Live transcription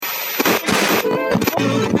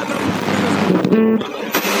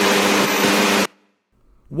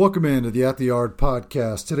Welcome into the At the Yard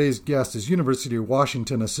podcast. Today's guest is University of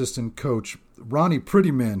Washington assistant coach Ronnie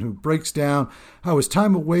Prettyman, who breaks down how his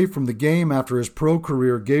time away from the game after his pro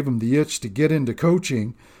career gave him the itch to get into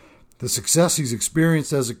coaching, the success he's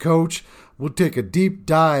experienced as a coach. We'll take a deep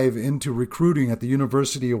dive into recruiting at the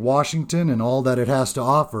University of Washington and all that it has to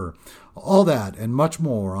offer. All that and much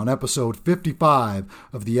more on episode 55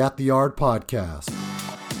 of the At the Yard podcast.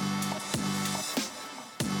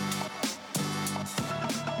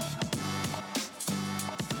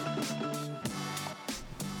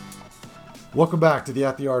 Welcome back to the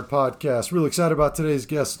At the Yard podcast. Really excited about today's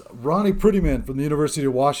guest. Ronnie Prettyman from the University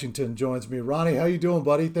of Washington joins me. Ronnie, how you doing,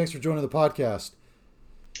 buddy? Thanks for joining the podcast.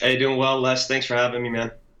 Hey, doing well, Les. Thanks for having me,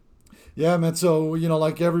 man. Yeah, man. So,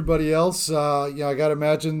 like everybody else, I got to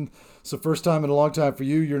imagine it's the first time in a long time for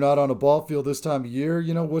you. You're not on a ball field this time of year.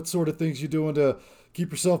 What sort of things you doing to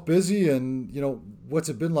keep yourself busy, and, what's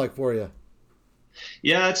it been like for you?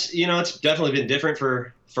 Yeah, it's definitely been different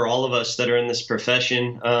for all of us that are in this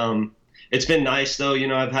profession. It's been nice, though.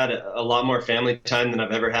 I've had a lot more family time than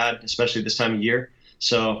I've ever had, especially this time of year.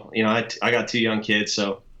 So, I got 2 young kids,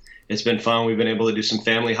 so it's been fun. We've been able to do some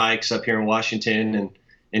family hikes up here in Washington and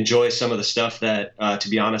enjoy some of the stuff that, to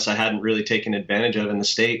be honest, I hadn't really taken advantage of in the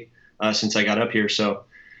state since I got up here. So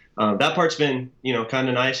that part's been, kind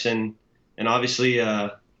of nice. And obviously,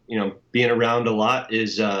 being around a lot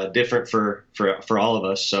is different for all of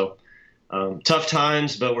us. So tough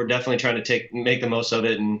times, but we're definitely trying to make the most of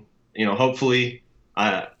it. And, hopefully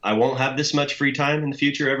I won't have this much free time in the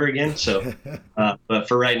future ever again. So, but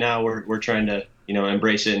for right now, we're trying to,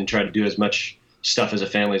 embrace it and try to do as much stuff as a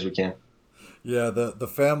family as we can. Yeah, the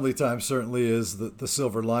family time certainly is the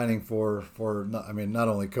silver lining for not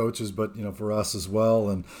only coaches, but, for us as well.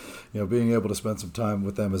 And, being able to spend some time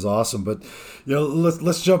with them is awesome. But,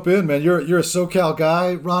 let's jump in, man. You're a SoCal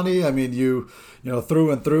guy, Ronnie. I mean, you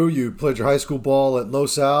through and through, you played your high school ball at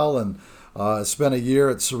Los Al and spent a year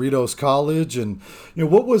at Cerritos College. And,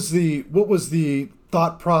 what was the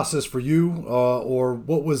thought process for you, or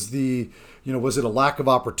what was was it a lack of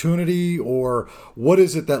opportunity, or what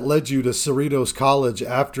is it that led you to Cerritos College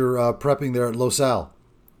after prepping there at Los Al?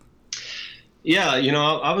 Yeah,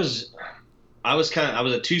 I was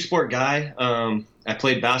a two-sport guy. I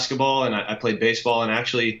played basketball and I played baseball, and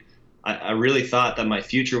actually I really thought that my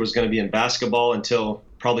future was going to be in basketball until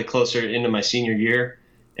probably closer into my senior year.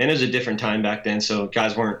 And it was a different time back then, so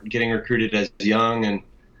guys weren't getting recruited as young, and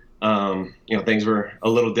things were a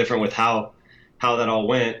little different with how that all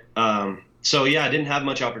went. So yeah, I didn't have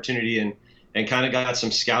much opportunity, and kind of got some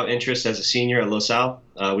scout interest as a senior at Los Al.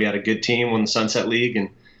 We had a good team, won the Sunset League,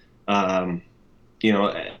 and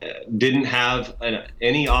didn't have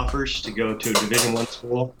any offers to go to a Division I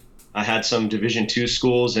school. I had some Division II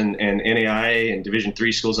schools and NAIA and Division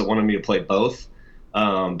III schools that wanted me to play both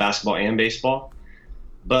basketball and baseball.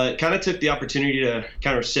 But kind of took the opportunity to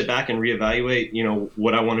kind of sit back and reevaluate,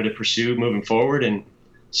 what I wanted to pursue moving forward. And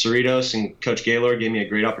Cerritos and Coach Gaylord gave me a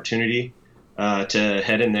great opportunity to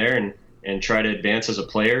head in there and try to advance as a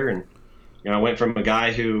player. And I went from a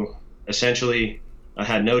guy who essentially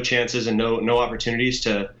had no chances and no opportunities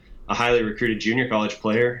to a highly recruited junior college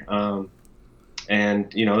player.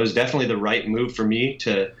 And it was definitely the right move for me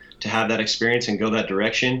to have that experience and go that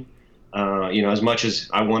direction. As much as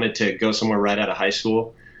I wanted to go somewhere right out of high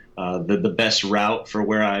school, the best route for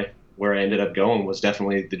where I ended up going was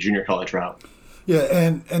definitely the junior college route. Yeah,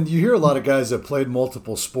 and you hear a lot of guys that played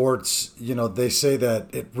multiple sports, they say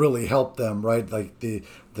that it really helped them, right? Like the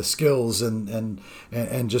skills and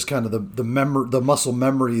just kind of the muscle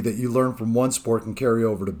memory that you learn from one sport can carry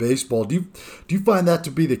over to baseball. Do you find that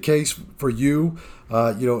to be the case for you?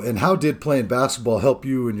 And how did playing basketball help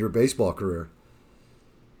you in your baseball career?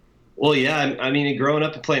 Well, yeah, I mean, growing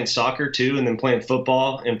up and playing soccer too, and then playing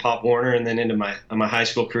football in Pop Warner, and then into my high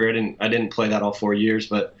school career, I didn't play that all 4 years,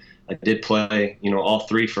 but I did play, all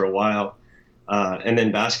 3 for a while. And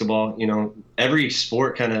then basketball, every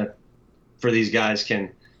sport kind of for these guys can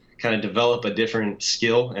kind of develop a different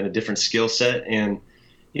skill and a different skill set. And,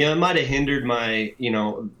 it might have hindered my,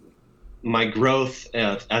 my growth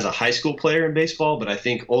as a high school player in baseball. But I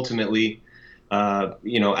think ultimately,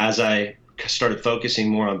 as I started focusing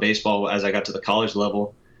more on baseball as I got to the college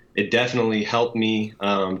level, it definitely helped me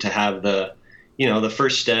to have the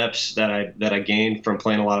first steps that I gained from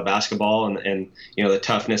playing a lot of basketball, and the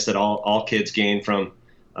toughness that all kids gain from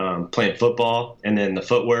playing football, and then the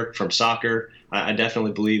footwork from soccer. I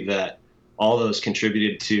definitely believe that all those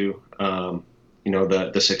contributed to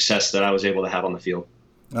the success that I was able to have on the field.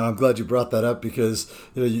 I'm glad you brought that up because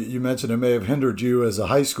you mentioned it may have hindered you as a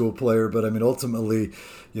high school player, but I mean ultimately,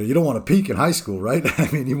 you don't want to peak in high school, right? I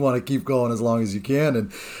mean you want to keep going as long as you can.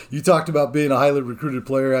 And you talked about being a highly recruited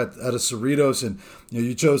player at a Cerritos, and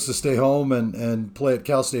you chose to stay home and play at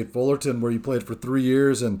Cal State Fullerton, where you played for 3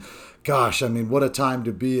 years. And gosh, I mean what a time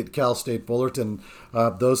to be at Cal State Fullerton.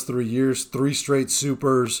 Those 3 years, three straight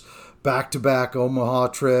supers, back-to-back Omaha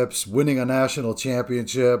trips, winning a national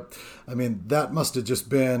championship. I mean, that must have just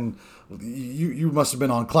been you must have been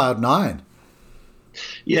on cloud nine.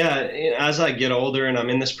 Yeah, as I get older and I'm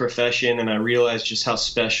in this profession, and I realize just how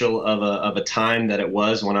special of a time that it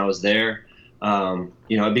was when I was there.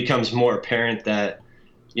 It becomes more apparent that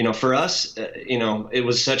for us, it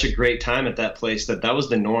was such a great time at that place that was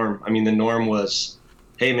the norm. I mean, the norm was,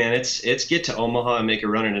 hey man, it's get to Omaha and make a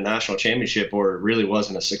run in a national championship, or it really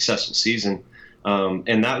wasn't a successful season.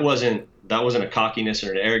 And that wasn't a cockiness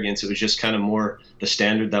or an arrogance. It was just kind of more the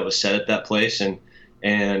standard that was set at that place, and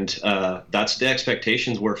that's the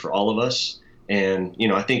expectations were for all of us. And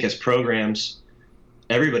I think as programs,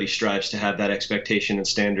 everybody strives to have that expectation and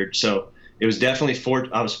standard. So it was definitely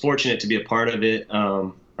I was fortunate to be a part of it.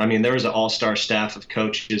 I mean, there was an all-star staff of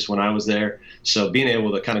coaches when I was there, so being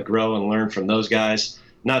able to kind of grow and learn from those guys.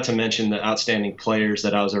 Not to mention the outstanding players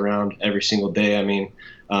that I was around every single day. I mean,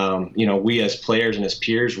 we as players and as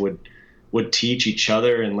peers would teach each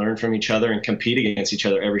other and learn from each other and compete against each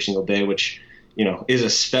other every single day, which, is a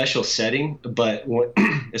special setting. But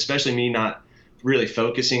especially me not really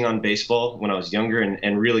focusing on baseball when I was younger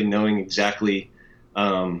and really knowing exactly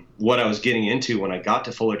what I was getting into when I got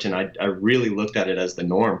to Fullerton, I really looked at it as the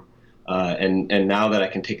norm. And now that I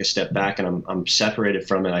can take a step back and I'm separated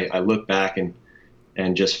from it, I look back and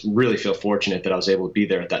just really feel fortunate that I was able to be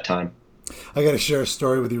there at that time. I got to share a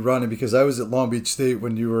story with you, Ronnie, because I was at Long Beach State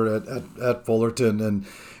when you were at Fullerton,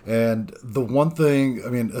 and the one thing, I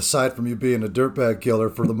mean, aside from you being a dirtbag killer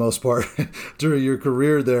for the most part during your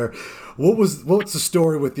career there, what's the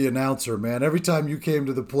story with the announcer, man? Every time you came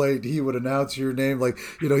to the plate, he would announce your name, like,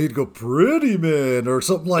 he'd go Prettyman or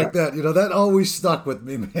something like that. That always stuck with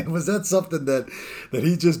me, man. Was that something that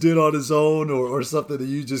he just did on his own, or something that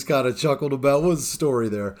you just kind of chuckled about? What was the story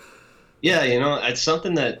there? Yeah, it's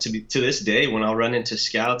something that to this day, when I'll run into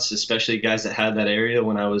scouts, especially guys that had that area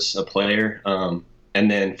when I was a player, and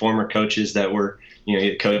then former coaches that were,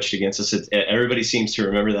 coached against us, everybody seems to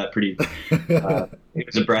remember that pretty.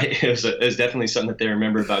 It was definitely something that they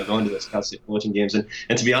remember about going to those Cal State Fullerton games. And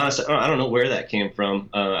to be honest, I don't know where that came from.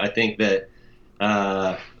 I think that,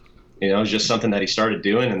 it was just something that he started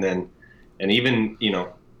doing, and even,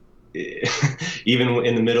 even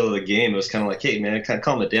in the middle of the game, it was kind of like, hey man, kind of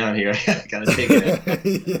calm it down here. I gotta take it.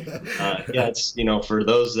 It's for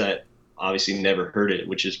those that obviously never heard it,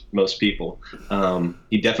 which is most people.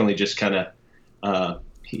 He definitely just kind of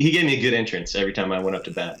he gave me a good entrance every time I went up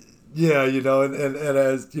to bat. Yeah, and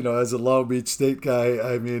as a Long Beach State guy,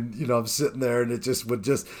 I mean, I'm sitting there and it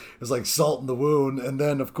was like salt in the wound. And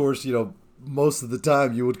then of course, most of the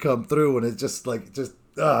time you would come through and it just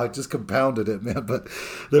compounded it, man. But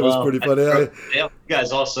that was pretty funny. You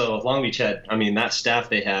guys also, Long Beach had, I mean, that staff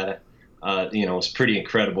they had, was pretty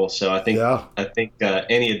incredible. So I think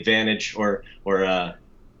any advantage or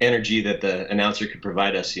energy that the announcer could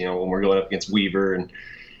provide us, when we're going up against Weaver and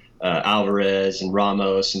Alvarez and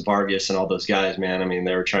Ramos and Vargas and all those guys, man. I mean,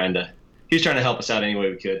 he was trying to help us out any way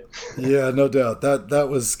we could. Yeah, no doubt. That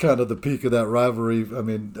was kind of the peak of that rivalry. I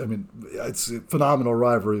mean, it's a phenomenal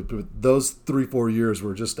rivalry. Those 3-4 years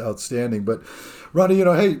were just outstanding. But Ronnie,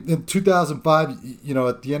 hey, in 2005,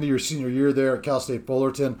 at the end of your senior year there at Cal State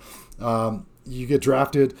Fullerton, you get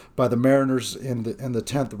drafted by the Mariners in the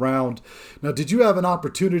 10th round. Now, did you have an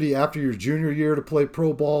opportunity after your junior year to play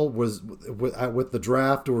pro ball with the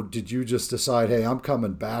draft, or did you just decide, hey, I'm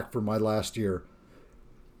coming back for my last year?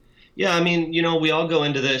 Yeah, I mean, we all go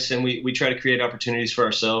into this and we try to create opportunities for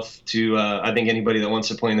ourselves to, I think anybody that wants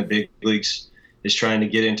to play in the big leagues is trying to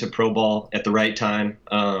get into pro ball at the right time.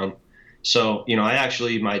 So, I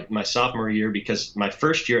actually, my sophomore year, because my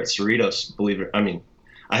first year at Cerritos,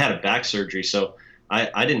 I had a back surgery. So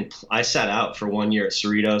I sat out for 1 year at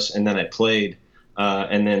Cerritos and then I played. So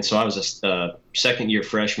I was a second year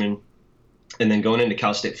freshman, and then going into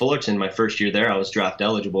Cal State Fullerton, my first year there, I was draft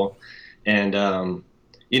eligible. And,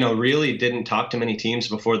 really didn't talk to many teams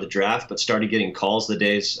before the draft, but started getting calls the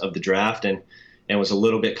days of the draft and was a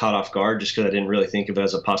little bit caught off guard just because I didn't really think of it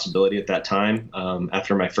as a possibility at that time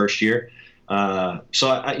after my first year.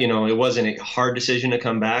 It wasn't a hard decision to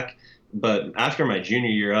come back. But after my junior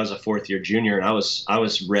year, I was a fourth year junior, and I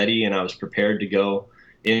was ready and I was prepared to go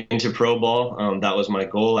into pro ball. That was my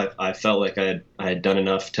goal. I felt like I had done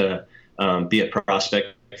enough to be a prospect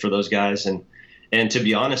for those guys. And to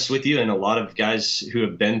be honest with you, and a lot of guys who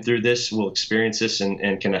have been through this will experience this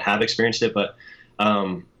and can have experienced it. But,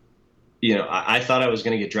 I thought I was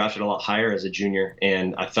going to get drafted a lot higher as a junior,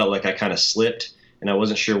 and I felt like I kind of slipped, and I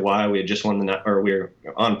wasn't sure why. We had just won we were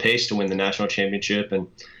on pace to win the national championship, and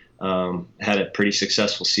had a pretty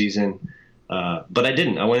successful season. But I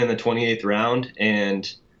didn't. I went in the 28th round,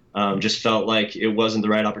 and just felt like it wasn't the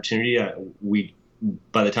right opportunity.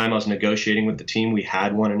 By the time I was negotiating with the team, we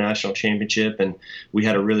had won a national championship, and we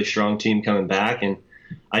had a really strong team coming back. And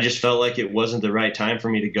I just felt like it wasn't the right time for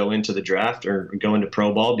me to go into the draft or go into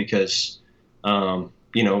pro ball because,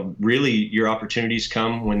 really your opportunities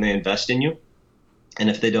come when they invest in you. And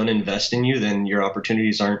if they don't invest in you, then your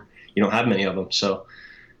opportunities you don't have many of them. So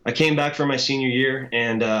I came back for my senior year,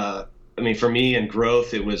 and for me and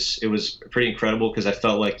growth, it was pretty incredible because I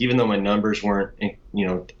felt like even though my numbers weren't,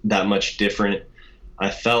 that much different, I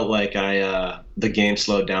felt like the game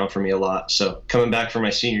slowed down for me a lot. So coming back for my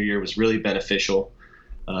senior year was really beneficial,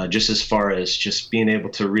 just as far as just being able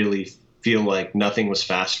to really feel like nothing was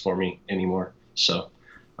fast for me anymore. So,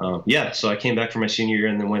 so I came back for my senior year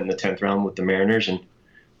and then went in the 10th round with the Mariners and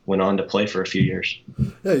went on to play for a few years.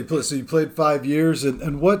 Yeah, you played 5 years,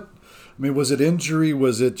 and what? Was it injury?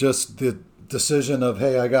 Was it just the decision of,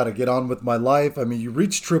 hey, I got to get on with my life? You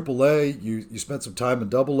reached AAA. You spent some time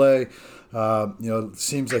in AA. It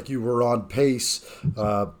seems like you were on pace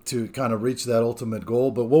to kind of reach that ultimate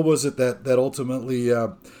goal. But what was it that ultimately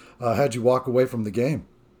had you walk away from the game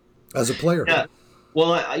as a player? Yeah.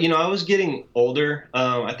 Well, I was getting older.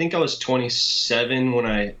 I think I was 27 when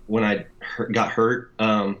I got hurt.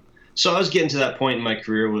 So I was getting to that point in my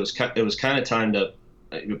career. It was kind of time to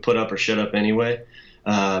put up or shut up anyway.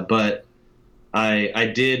 But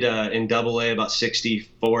I did in AA about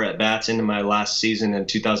 64 at bats into my last season in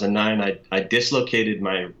 2009. I dislocated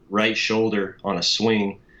my right shoulder on a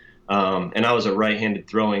swing, and I was a right-handed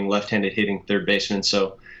throwing, left-handed hitting third baseman.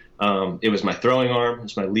 So it was my throwing arm, it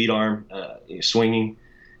was my lead arm swinging,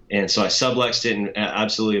 and so I sublexed it and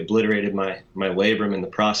absolutely obliterated my labrum in the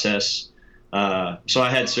process. So I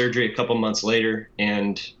had surgery a couple months later,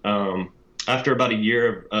 and after about a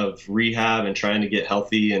year of rehab and trying to get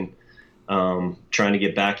healthy and trying to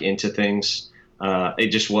get back into things, it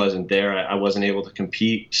just wasn't there. I wasn't able to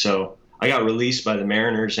compete. So I got released by the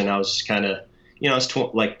Mariners, and I was kind of, I was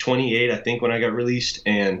like 28, I think, when I got released,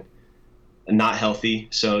 and not healthy.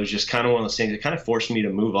 So it was just kind of one of those things that kind of forced me to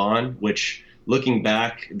move on, which, looking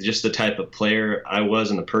back, just the type of player I was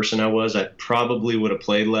and the person I was, I probably would have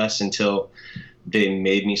played less until they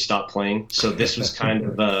made me stop playing. So this was kind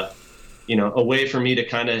of a way for me to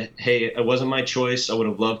kind of, hey, it wasn't my choice. I would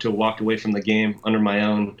have loved to have walked away from the game under my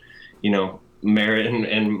own, merit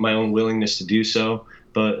and my own willingness to do so.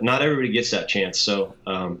 But not everybody gets that chance. So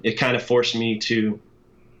it kind of forced me to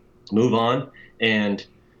move on. And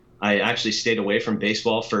I actually stayed away from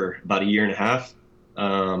baseball for about a year and a half.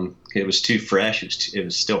 It was too fresh. It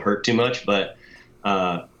was still hurt too much. But,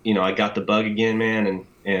 I got the bug again, man.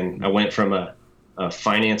 And I went from a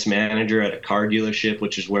finance manager at a car dealership,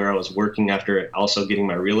 which is where I was working after also getting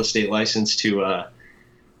my real estate license, to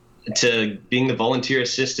being the volunteer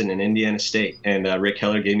assistant in Indiana State. And Rick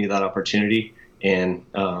Heller gave me that opportunity. And,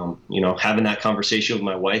 having that conversation with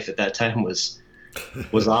my wife at that time was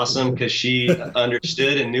awesome because she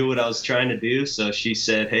understood and knew what I was trying to do. So she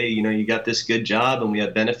said, hey, you got this good job and we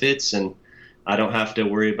have benefits and I don't have to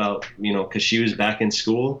worry about, because she was back in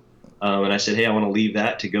school. And I said, hey, I want to leave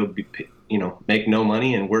that to go make no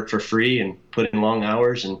money and work for free and put in long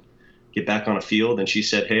hours and get back on a field. And she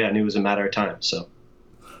said, hey, I knew it was a matter of time. So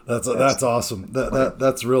that's awesome.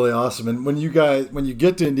 That's really awesome. And when you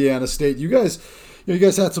get to Indiana State, you guys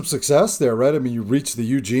had some success there, right? You reached the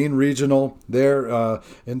Eugene Regional there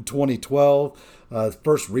in 2012.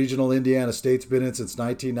 First regional Indiana State's been in since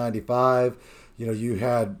 1995.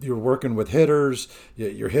 You were working with hitters.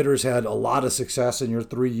 Your hitters had a lot of success in your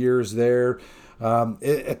 3 years there.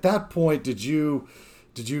 At that point, did you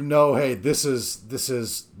know, hey, this is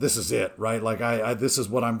it, right? Like this is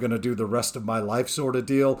what I'm going to do the rest of my life, sort of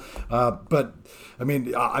deal. But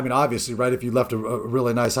obviously, right? If you left a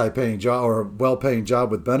really nice, high-paying job or a well-paying job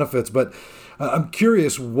with benefits, but I'm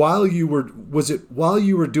curious, while you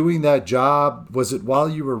were doing that job, was it while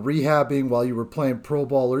you were rehabbing, while you were playing pro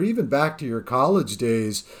ball, or even back to your college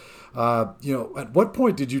days? At what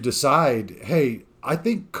point did you decide, hey, I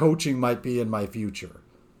think coaching might be in my future?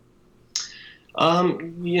 I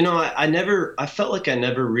felt like I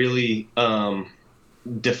never really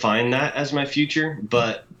defined that as my future,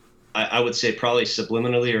 but I would say probably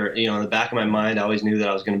subliminally, or, in the back of my mind, I always knew that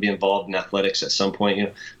I was going to be involved in athletics at some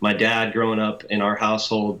point. My dad, growing up in our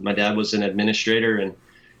household, my dad was an administrator, and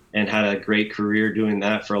and had a great career doing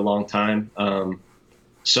that for a long time.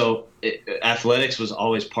 Athletics was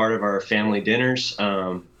always part of our family dinners.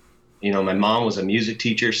 My mom was a music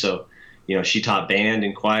teacher, so she taught band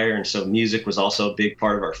and choir, and so music was also a big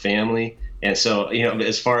part of our family. And so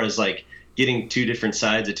as far as like getting two different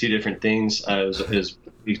sides of two different things,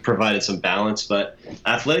 we provided some balance. But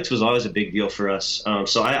athletics was always a big deal for us.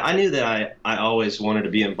 So I knew that I always wanted to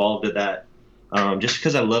be involved in that, just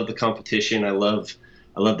because I love the competition. I love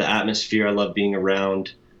the atmosphere. I love being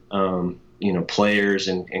around players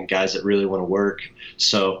and guys that really want to work.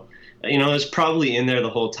 So it's probably in there the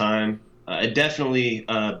whole time. Definitely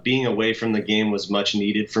being away from the game was much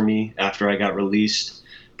needed for me after I got released,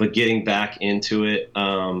 but getting back into it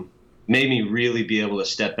made me really be able to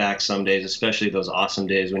step back some days, especially those awesome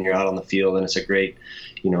days when you're out on the field and it's a great,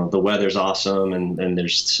 the weather's awesome and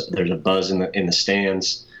there's a buzz in the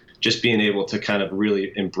stands. Just being able to kind of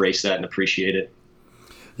really embrace that and appreciate it.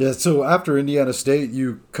 Yeah, so after Indiana State,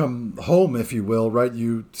 you come home, if you will, right?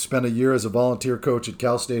 You spent a year as a volunteer coach at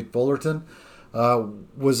Cal State Fullerton.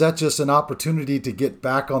 Was that just an opportunity to get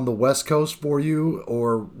back on the West Coast for you,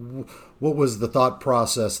 or what was the thought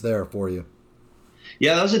process there for you?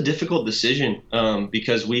 Yeah, that was a difficult decision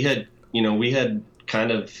because we had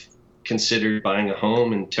kind of considered buying a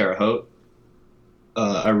home in Terre Haute.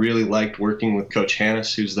 I really liked working with Coach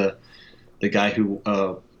Hannes, who's the guy who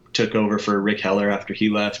took over for Rick Heller after he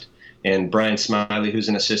left, and Brian Smiley, who's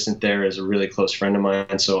an assistant there, is a really close friend of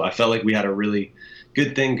mine. So I felt like we had a really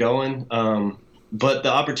good thing going. But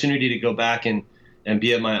the opportunity to go back and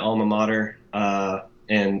be at my alma mater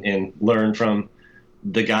and learn from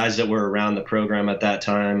the guys that were around the program at that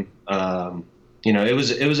time, it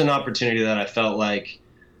was an opportunity that I felt like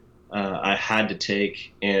I had to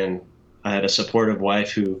take, and I had a supportive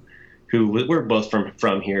wife who we're both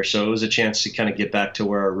from here, so it was a chance to kind of get back to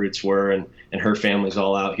where our roots were, and her family's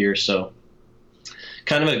all out here, so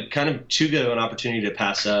kind of too good of an opportunity to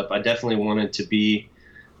pass up. I definitely wanted to be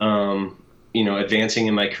advancing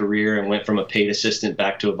in my career, and went from a paid assistant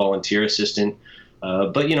back to a volunteer assistant.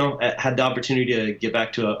 But I had the opportunity to get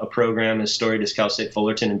back to a program as storied as Cal State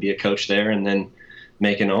Fullerton and be a coach there, and then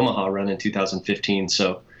make an Omaha run in 2015.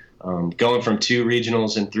 So going from 2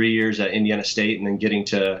 regionals in 3 years at Indiana State, and then getting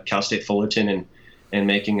to Cal State Fullerton and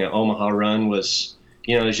making an Omaha run was,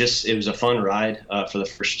 it was a fun ride for the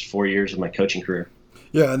first 4 years of my coaching career.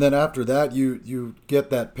 Yeah, and then after that, you get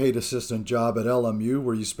that paid assistant job at LMU,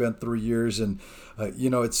 where you spent 3 years, and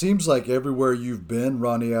it seems like everywhere you've been,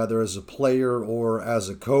 Ronnie, either as a player or as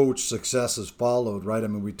a coach, success has followed, right? I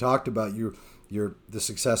mean, we talked about the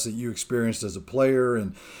success that you experienced as a player,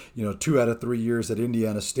 and 2 out of 3 years at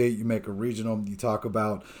Indiana State, you make a regional. You talk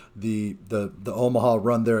about the Omaha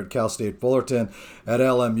run there at Cal State Fullerton. At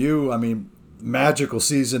LMU, I mean, magical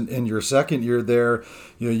season in your second year there.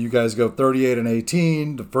 You guys go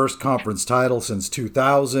 38-18, the first conference title since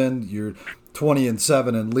 2000. You're 20-7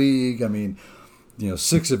 in league. I mean,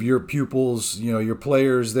 6 of your pupils, your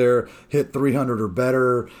players there hit 300 or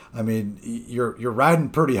better. I mean, you're riding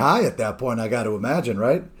pretty high at that point, I got to imagine,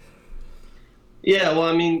 right? Yeah, well,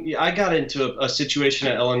 I mean, I got into a situation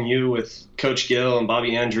at LMU with Coach Gill and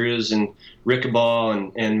Bobby Andrews and Rick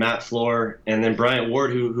Ball and Matt Floor, and then Bryant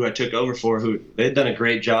Ward, who I took over for, who they'd done a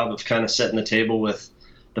great job of kind of setting the table with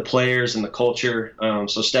the players and the culture.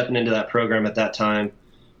 So stepping into that program at that time,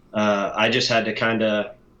 I just had to kind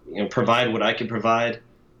of provide what I could provide,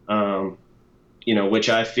 which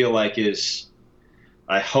I feel like is,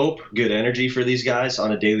 I hope, good energy for these guys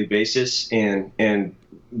on a daily basis. And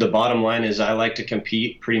the bottom line is I like to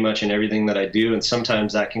compete pretty much in everything that I do. And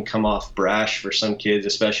sometimes that can come off brash for some kids,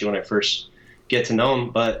 especially when I first get to know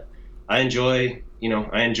them. But I enjoy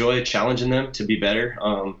challenging them to be better.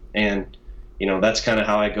 And that's kind of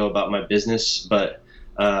how I go about my business. But,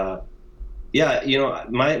 my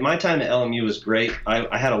time at LMU was great.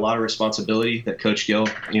 I had a lot of responsibility that Coach Gill,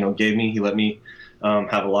 gave me. He let me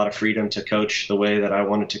have a lot of freedom to coach the way that I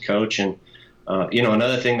wanted to coach. And,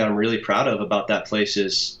 another thing that I'm really proud of about that place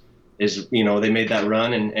is they made that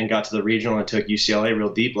run and got to the regional and took UCLA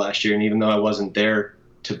real deep last year. And even though I wasn't there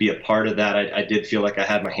to be a part of that, I did feel like I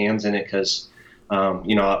had my hands in it because,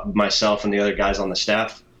 myself and the other guys on the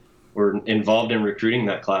staff were involved in recruiting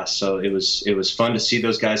that class. So it was fun to see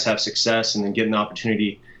those guys have success, and then get an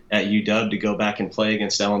opportunity at UW to go back and play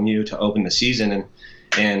against LMU to open the season.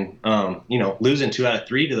 And losing 2 out of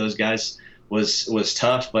 3 to those guys was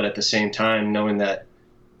tough, but at the same time, knowing that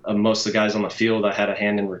most of the guys on the field, I had a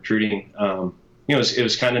hand in recruiting, it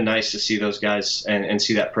was kind of nice to see those guys and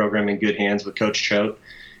see that program in good hands with Coach Choate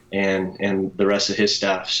and the rest of his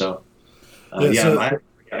staff. So, I had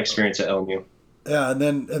experience at LMU. Yeah, and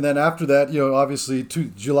then after that, obviously to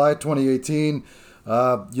July 2018,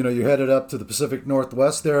 you headed up to the Pacific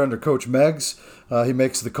Northwest there under Coach Meggs. He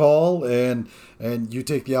makes the call, and you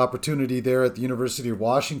take the opportunity there at the University of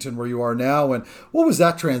Washington, where you are now. And what was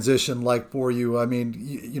that transition like for you? I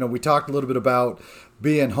mean, we talked a little bit about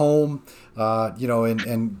being home,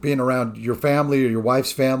 and being around your family or your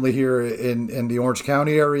wife's family here in the Orange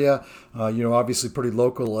County area. Obviously pretty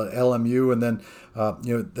local at LMU, and then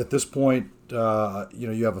at this point,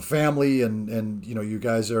 you have a family, and you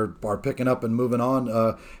guys are picking up and moving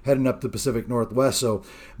on, heading up to Pacific Northwest. So,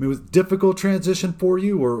 I mean, was it a difficult transition for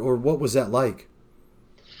you, or what was that like?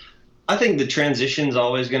 I think the transition is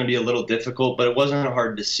always going to be a little difficult, but it wasn't a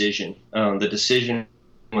hard decision. The decision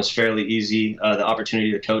was fairly easy. The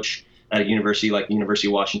opportunity to coach at a university like the University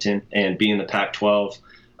of Washington and be in the Pac-12,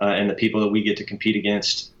 and the people that we get to compete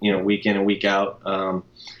against, week in and week out.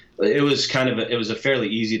 It was a fairly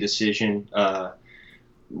easy decision. I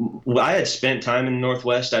had spent time in the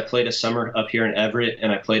Northwest. I played a summer up here in Everett,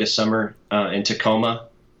 and I played a summer in Tacoma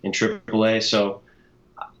in AAA. So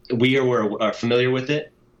we are familiar with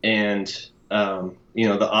it, and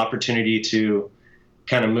the opportunity to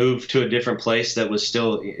kind of move to a different place that was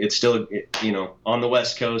still on the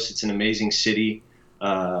West Coast. It's an amazing city.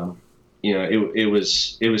 It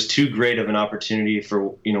was too great of an opportunity for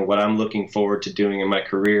what I'm looking forward to doing in my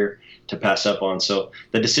career to pass up on. So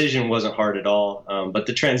the decision wasn't hard at all, but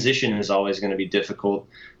the transition is always going to be difficult.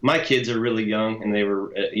 My kids are really young, and they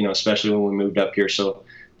were, especially when we moved up here, so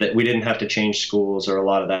that we didn't have to change schools or a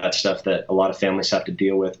lot of that stuff that a lot of families have to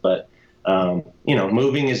deal with. But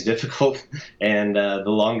moving is difficult, and the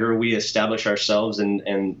longer we establish ourselves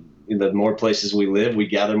and the more places we live, we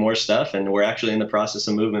gather more stuff, and we're actually in the process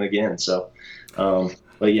of moving again. So,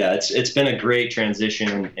 but yeah, it's been a great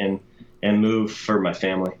transition and move for my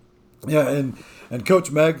family. Yeah, and Coach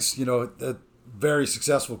Meggs, a very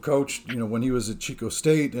successful coach, when he was at Chico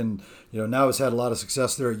State, and now has had a lot of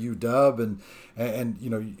success there at UW, and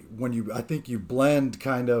when I think you blend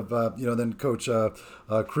kind of then Coach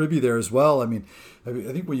Kribbe there as well. I mean, I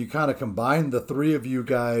think when you kind of combine the three of you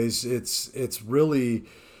guys, it's really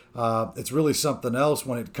something else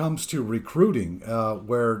when it comes to recruiting,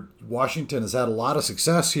 where Washington has had a lot of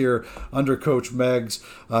success here under Coach Meggs,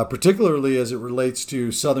 particularly as it relates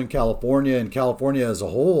to Southern California and California as a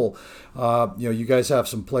whole. You guys have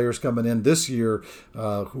some players coming in this year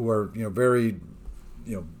who are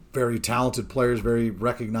very talented players, very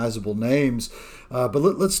recognizable names. But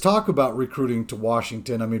let's talk about recruiting to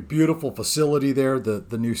Washington. I mean, beautiful facility there,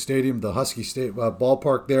 the new stadium, the Husky State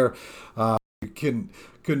ballpark there.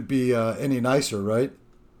 Couldn't be any nicer, right?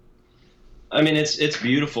 I mean, it's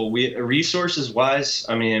beautiful. We resources wise,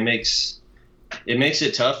 I mean, it makes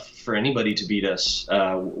it tough for anybody to beat us.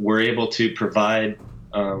 We're able to provide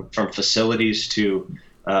from facilities to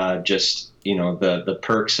just the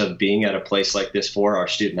perks of being at a place like this for our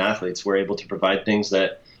student athletes. We're able to provide things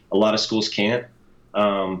that a lot of schools can't,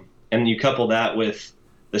 and you couple that with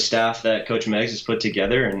the staff that Coach Meggs has put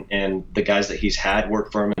together, and the guys that he's had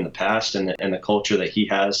work for him in the past, and the culture that he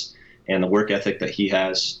has and the work ethic that he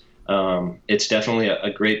has. It's definitely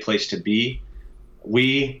a great place to be.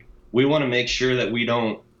 We want to make sure that we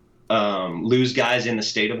don't lose guys in the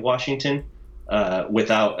state of Washington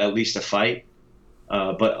without at least a fight.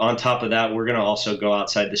 But on top of that, we're going to also go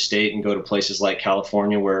outside the state and go to places like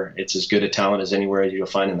California, where it's as good a talent as anywhere you'll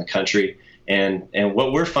find in the country. And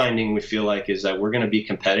what we're finding, we feel like, is that we're going to be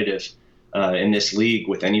competitive in this league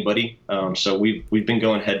with anybody. So we've been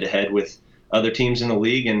going head to head with other teams in the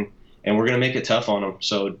league, and we're going to make it tough on them.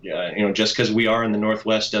 So just because we are in the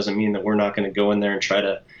Northwest doesn't mean that we're not going to go in there and try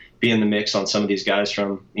to be in the mix on some of these guys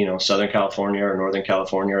from Southern California or Northern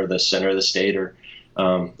California or the center of the state, or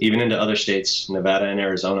even into other states, Nevada and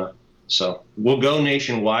Arizona. So we'll go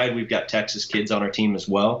nationwide. We've got Texas kids on our team as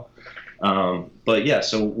well. But yeah,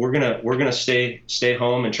 so we're gonna stay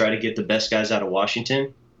home and try to get the best guys out of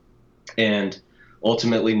Washington, and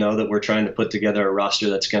ultimately know that we're trying to put together a roster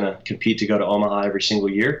that's gonna compete to go to Omaha every single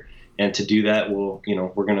year. And to do that,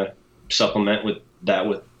 we're gonna supplement with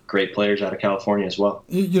great players out of California as well.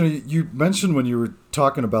 You mentioned when you were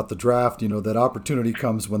talking about the draft, that opportunity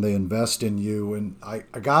comes when they invest in you, and I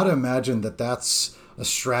got to imagine that that's a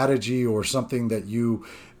strategy or something that you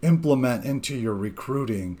implement into your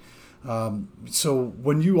recruiting. So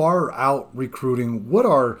when you are out recruiting, what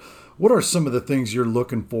are some of the things you're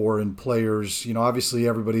looking for in players? Obviously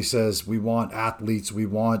everybody says we want athletes, we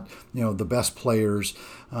want, the best players.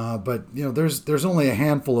 But there's only a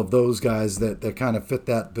handful of those guys that kind of fit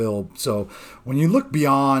that bill. So when you look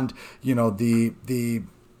beyond, the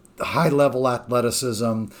high level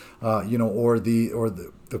athleticism, or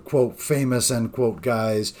the quote famous end quote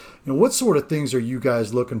guys. What sort of things are you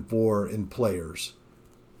guys looking for in players?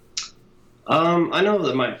 I know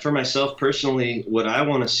that for myself personally, what I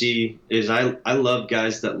want to see is I love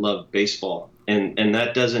guys that love baseball, and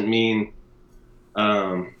that doesn't mean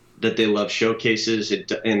that they love showcases.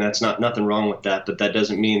 And that's not nothing wrong with that, but that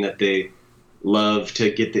doesn't mean that they love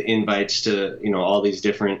to get the invites to all these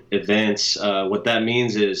different events. What that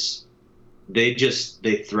means is they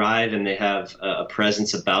thrive and they have a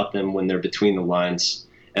presence about them when they're between the lines.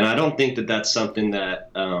 And I don't think that that's something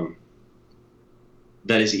that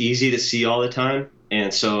that is easy to see all the time.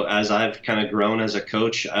 And so as I've kind of grown as a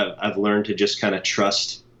coach, I've learned to just kind of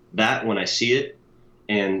trust that when I see it.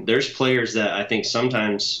 And there's players that I think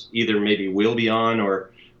sometimes either maybe will be on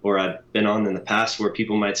or I've been on in the past where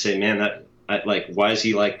people might say, man, why is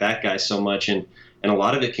he like that guy so much? And a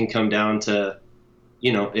lot of it can come down to,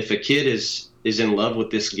 if a kid is in love with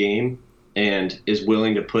this game and is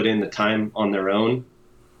willing to put in the time on their own,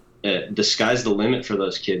 the sky's the limit for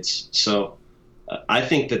those kids. So I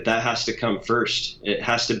think that has to come first. It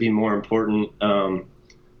has to be more important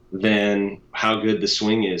than how good the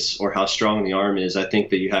swing is or how strong the arm is. I think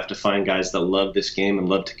that you have to find guys that love this game and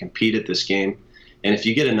love to compete at this game. And if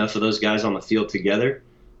you get enough of those guys on the field together,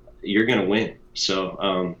 you're going to win.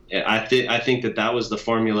 So I think that was the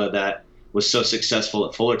formula that was so successful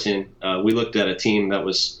at Fullerton. We looked at a team that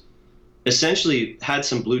was essentially had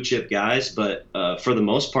some blue chip guys, but for the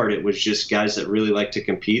most part, it was just guys that really like to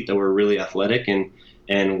compete, that were really athletic, and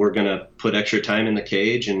we're going to put extra time in the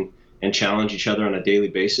cage and challenge each other on a daily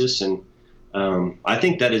basis. And I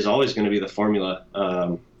think that is always going to be the formula.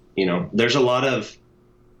 There's a lot of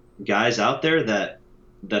guys out there that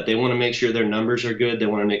they want to make sure their numbers are good. They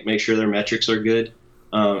want to make sure their metrics are good.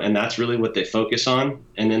 And that's really what they focus on.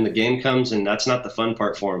 And then the game comes, and that's not the fun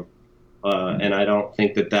part for them. And I don't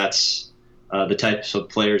think that that's the types of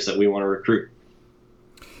players that we want to recruit.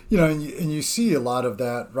 And you see a lot of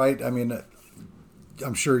that, right? I mean,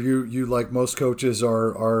 I'm sure you like most coaches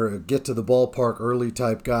are get to the ballpark early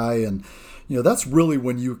type guy, and that's really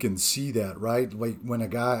when you can see that, right? Like when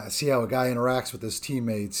see how a guy interacts with his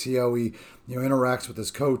teammates, see how he interacts with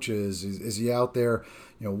his coaches. Is he out there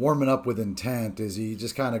warming up with intent? Is he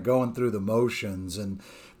just kind of going through the motions? And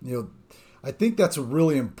I think that's a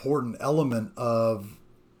really important element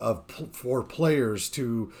for players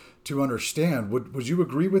to understand. Would you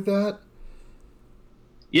agree with that?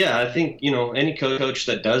 Yeah, I think, any coach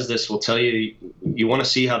that does this will tell you want to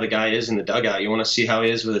see how the guy is in the dugout. You want to see how he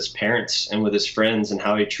is with his parents and with his friends and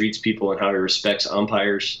how he treats people and how he respects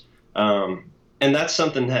umpires. And that's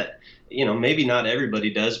something that, maybe not everybody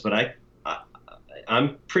does, but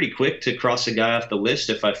I'm pretty quick to cross a guy off the list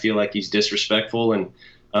if I feel like he's disrespectful. And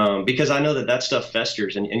because I know that stuff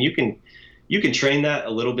festers, and you can train that a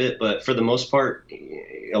little bit, but for the most part,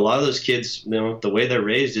 a lot of those kids, the way they're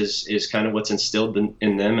raised is kind of what's instilled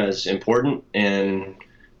in them as important. And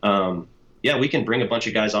we can bring a bunch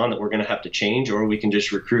of guys on that we're going to have to change, or we can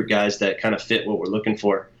just recruit guys that kind of fit what we're looking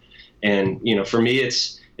for. And for me,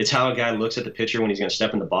 it's how a guy looks at the pitcher when he's going to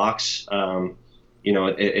step in the box.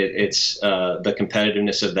 It's the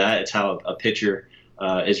competitiveness of that. It's how a pitcher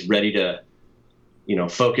is ready to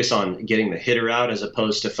focus on getting the hitter out as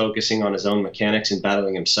opposed to focusing on his own mechanics and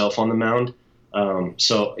battling himself on the mound.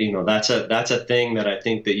 So that's a thing that I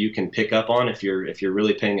think that you can pick up on if you're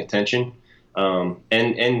really paying attention. And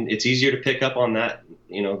it's easier to pick up on that.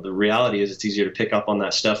 The reality is it's easier to pick up on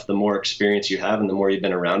that stuff the more experience you have and the more you've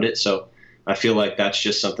been around it. So I feel like that's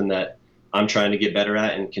just something that I'm trying to get better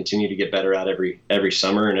at and continue to get better at every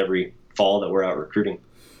summer and every fall that we're out recruiting.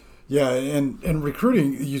 Yeah, and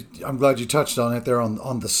recruiting, I'm glad you touched on it there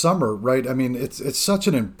on the summer, right? I mean, it's such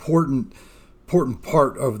an important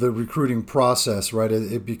part of the recruiting process,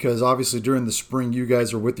 right? Because obviously during the spring you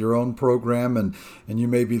guys are with your own program and you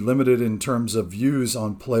may be limited in terms of views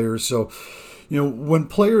on players. So, when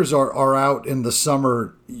players are out in the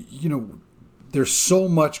summer, there's so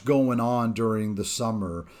much going on during the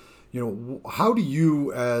summer. How do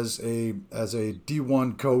you as a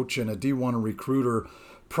D1 coach and a D1 recruiter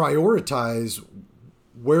prioritize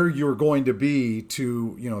where you're going to be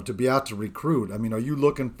to be out to recruit? I mean, are you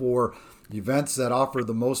looking for events that offer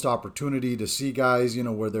the most opportunity to see guys,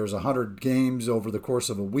 where there's 100 games over the course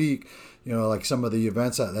of a week, like some of the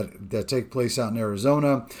events that take place out in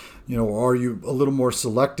Arizona, or are you a little more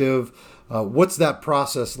selective? What's that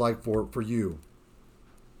process like for you?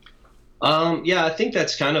 I think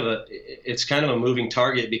that's kind of a moving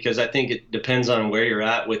target, because I think it depends on where you're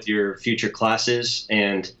at with your future classes.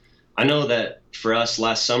 And I know that for us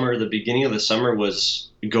last summer, the beginning of the summer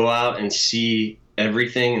was go out and see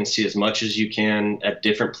everything and see as much as you can at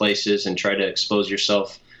different places and try to expose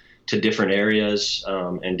yourself to different areas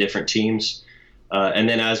and different teams. And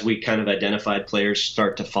then as we kind of identified players,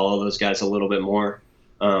 start to follow those guys a little bit more.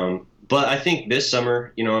 But I think this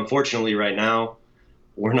summer, unfortunately right now,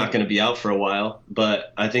 we're not going to be out for a while,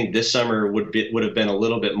 but I think this summer would have been a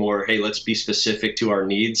little bit more, hey, let's be specific to our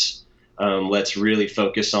needs. Let's really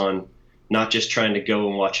focus on not just trying to go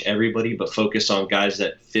and watch everybody, but focus on guys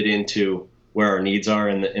that fit into where our needs are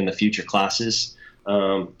in the future classes.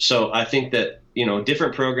 So I think that,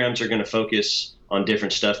 different programs are going to focus on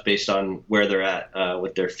different stuff based on where they're at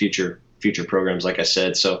with their future programs, like I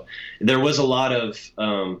said. So there was a lot of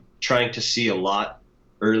trying to see a lot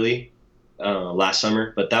early last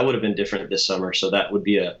summer, but that would have been different this summer. So that would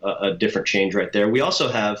be a different change right there. We also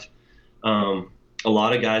have a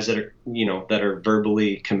lot of guys that are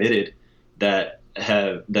verbally committed that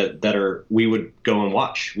we would go and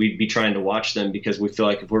watch. We'd be trying to watch them because we feel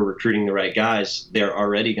like if we're recruiting the right guys, they're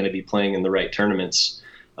already going to be playing in the right tournaments,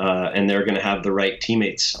 and they're going to have the right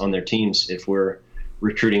teammates on their teams if we're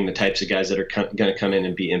recruiting the types of guys that are going to come in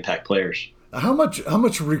and be impact players. How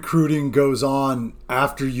much recruiting goes on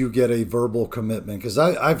after you get a verbal commitment? Because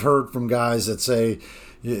I've heard from guys that say,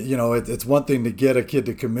 it's one thing to get a kid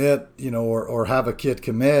to commit, or have a kid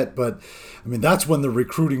commit, but I mean, that's when the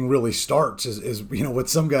recruiting really starts is what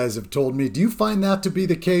some guys have told me. Do you find that to be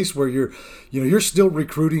the case where you're still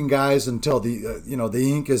recruiting guys until the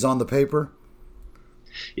ink is on the paper?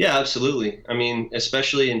 Yeah, absolutely. I mean,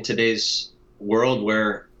 especially in today's world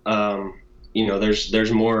where,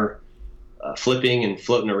 there's more flipping and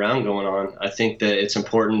floating around going on. I think that it's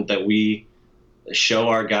important that we show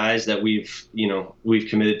our guys that we've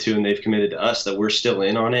committed to and they've committed to us, that we're still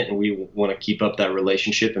in on it, and we want to keep up that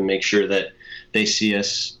relationship and make sure that they see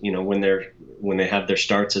us, when they have their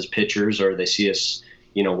starts as pitchers, or they see us,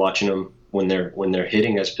 watching them when they're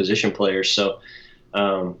hitting as position players. So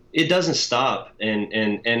it doesn't stop,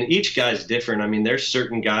 and each guy's different. I mean, there's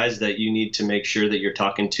certain guys that you need to make sure that you're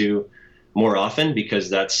talking to more often because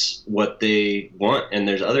that's what they want, and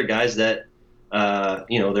there's other guys that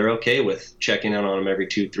they're okay with checking in on them every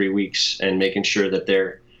 2-3 weeks and making sure that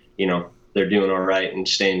they're doing all right and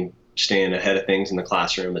staying ahead of things in the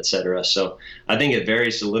classroom, et cetera. So I think it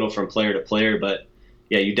varies a little from player to player, but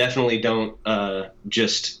yeah, you definitely don't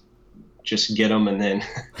just get them and then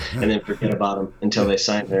forget about them until they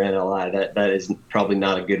sign their NLI. That is probably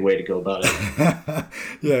not a good way to go about it.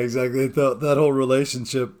 Yeah, exactly. That whole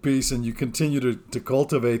relationship piece, and you continue to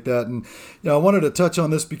cultivate that. And I wanted to touch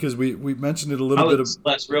on this because we mentioned it a little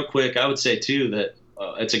bit. Real quick, I would say too that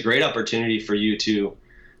it's a great opportunity for you to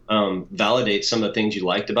validate some of the things you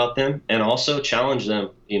liked about them, and also challenge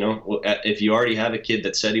them. If you already have a kid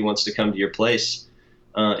that said he wants to come to your place,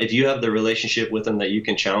 if you have the relationship with them that you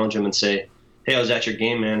can challenge them and say, hey, I was at your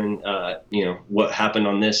game, man, and what happened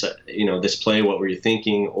on this, this play, what were you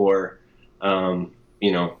thinking? Or,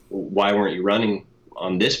 why weren't you running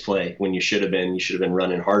on this play when you should have been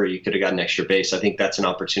running harder? You could have got an extra base. I think that's an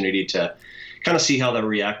opportunity to kind of see how they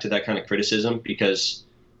react to that kind of criticism, because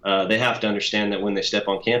they have to understand that when they step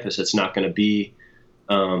on campus, it's not going to be,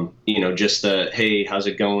 just the, hey, how's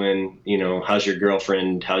it going? How's your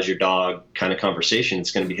girlfriend? How's your dog kind of conversation.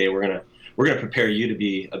 It's going to be, hey, we're going to prepare you to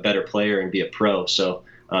be a better player and be a pro. So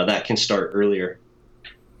that can start earlier.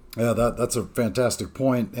 Yeah, that's a fantastic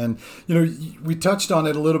point. And, we touched on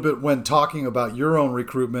it a little bit when talking about your own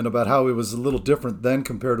recruitment, about how it was a little different then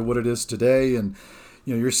compared to what it is today. And,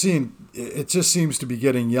 you're seeing it just seems to be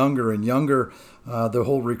getting younger and younger, the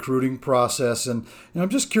whole recruiting process. And I'm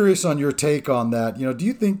just curious on your take on that. Do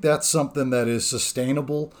you think that's something that is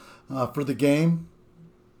sustainable for the game?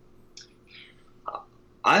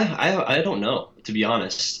 I don't know, to be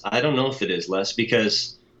honest. I don't know if it is, Les,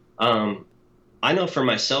 because I know for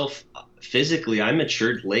myself, physically, I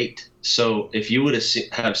matured late. So if you would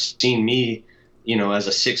have seen me, as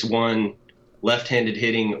a 6'1", left-handed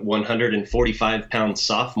hitting 145-pound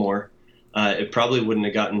sophomore, it probably wouldn't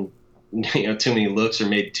have gotten too many looks or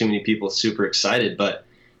made too many people super excited. But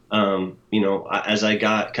as I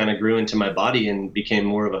kind of grew into my body and became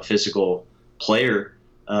more of a physical player,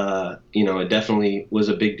 it definitely was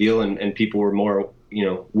a big deal, and people were more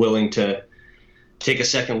willing to take a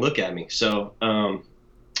second look at me. So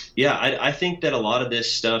I think that a lot of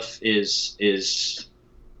this stuff is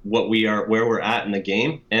where we're at in the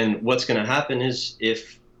game. And what's going to happen is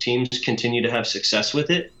if teams continue to have success with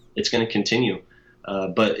it, it's going to continue.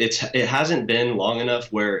 But it hasn't been long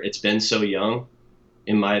enough where it's been so young,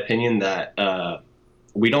 in my opinion, that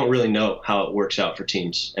we don't really know how it works out for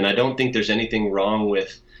teams. And I don't think there's anything wrong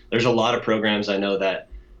with, there's a lot of programs I know that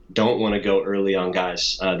don't want to go early on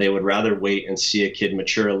guys. They would rather wait and see a kid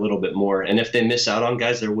mature a little bit more. And if they miss out on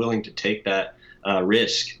guys, they're willing to take that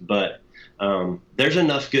risk. But there's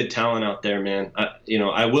enough good talent out there, man.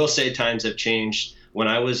 I will say times have changed. When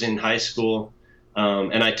I was in high school,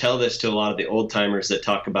 and I tell this to a lot of the old timers that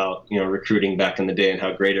talk about, recruiting back in the day and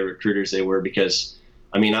how great of recruiters they were, because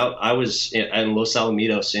I was in Los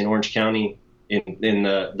Alamitos in Orange County, in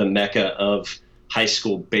the mecca of high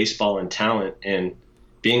school baseball and talent, and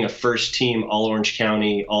being a first team All Orange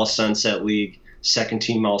County, All Sunset League, second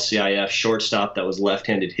team All CIF shortstop that was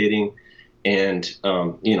left-handed hitting and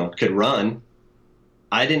could run.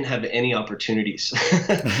 I didn't have any opportunities.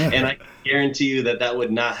 And I guarantee you that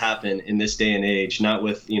would not happen in this day and age, not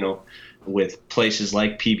with places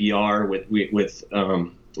like PBR, with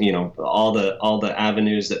all the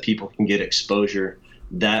avenues that people can get exposure.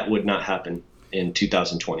 That would not happen in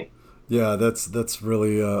 2020. Yeah, that's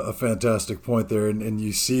really a fantastic point there. And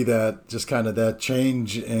you see that, just kind of that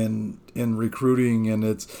change in recruiting, and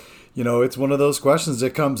it's one of those questions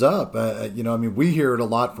that comes up. We hear it a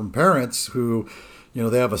lot from parents who,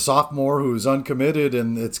 they have a sophomore who's uncommitted,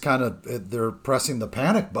 and it's kind of, they're pressing the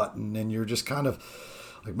panic button, and you're just kind of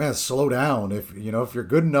like, man, slow down. If you're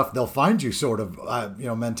good enough, they'll find you, sort of,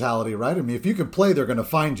 mentality, right? If you can play, they're going to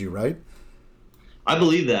find you, right? I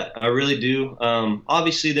believe that. I really do.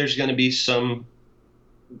 Obviously, there's going to be some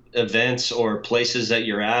events or places that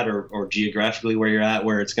you're at, or geographically where you're at,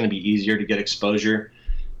 where it's going to be easier to get exposure.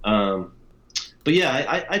 But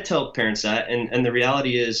yeah, I tell parents that, and the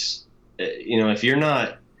reality is,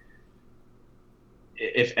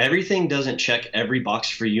 if everything doesn't check every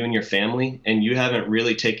box for you and your family, and you haven't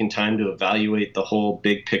really taken time to evaluate the whole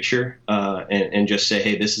big picture, and just say,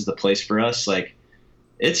 hey, this is the place for us, like,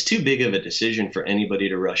 it's too big of a decision for anybody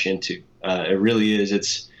to rush into. It really is.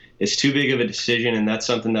 It's too big of a decision, and that's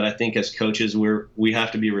something that I think as coaches we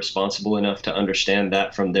have to be responsible enough to understand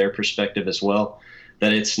that from their perspective as well.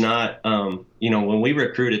 That it's not, when we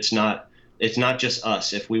recruit, it's not just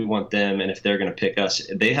us. If we want them and if they're going to pick us,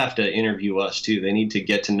 they have to interview us too. They need to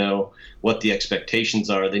get to know what the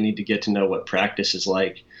expectations are. They need to get to know what practice is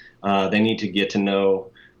like. They need to get to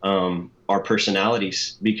know our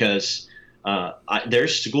personalities, because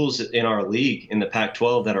there's schools in our league in the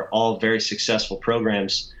Pac-12 that are all very successful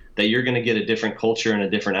programs that you're going to get a different culture and a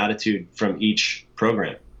different attitude from each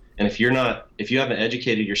program. And if you haven't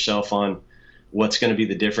educated yourself on what's going to be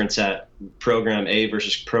the difference at program A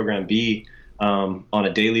versus program B on a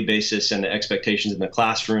daily basis, and the expectations in the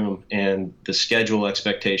classroom and the schedule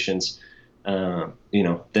expectations, then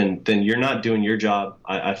you're not doing your job.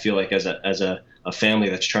 I feel like as a family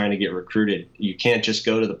that's trying to get recruited, you can't just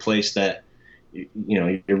go to the place that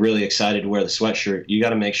you're really excited to wear the sweatshirt. You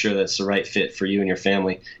got to make sure that's the right fit for you and your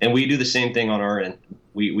family. And we do the same thing on our end.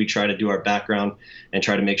 We try to do our background and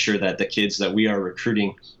try to make sure that the kids that we are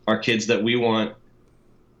recruiting are kids that we want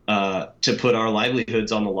to put our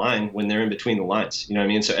livelihoods on the line when they're in between the lines. You know what I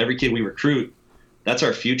mean? So every kid we recruit, that's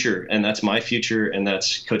our future, and that's my future, and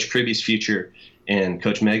that's Coach Kribbe's future, and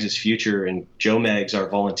Coach Meggs' future, and Joe Meggs, our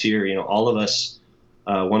volunteer. All of us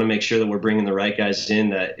want to make sure that we're bringing the right guys in,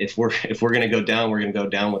 that if we're going to go down, we're going to go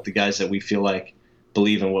down with the guys that we feel like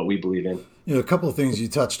believe in what we believe in. A couple of things you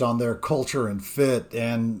touched on there, culture and fit,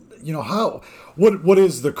 and what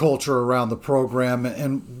is the culture around the program,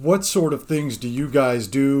 and what sort of things do you guys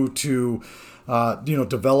do to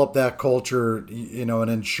develop that culture, and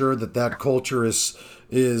ensure that culture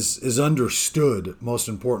is understood, most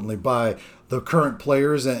importantly, by the current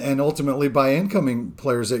players and ultimately by incoming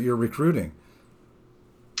players that you're recruiting?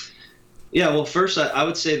 Yeah, well, first I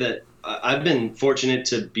would say that I've been fortunate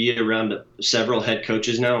to be around several head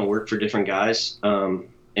coaches now and work for different guys, and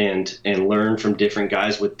learn from different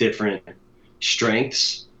guys with different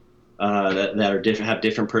strengths that are different, have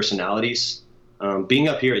different personalities. Being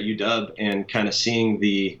up here at UW and kind of seeing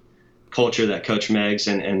the culture that Coach Meggs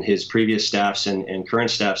and his previous staffs and current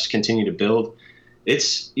staffs continue to build,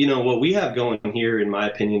 it's, what we have going here, in my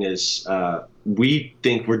opinion, is we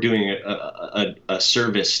think we're doing a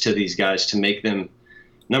service to these guys to make them,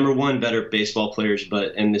 number one, better baseball players,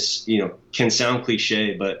 and this, can sound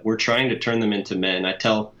cliche, but we're trying to turn them into men. I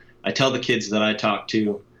tell the kids that I talk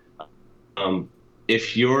to,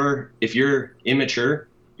 if you're immature,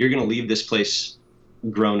 you're going to leave this place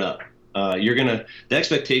grown up. The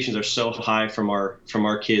expectations are so high from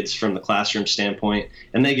our kids from the classroom standpoint,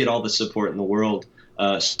 and they get all the support in the world.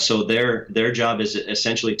 So their job is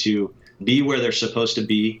essentially to be where they're supposed to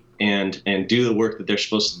be and do the work that they're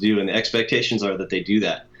supposed to do. And the expectations are that they do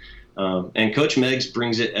that. And Coach Meggs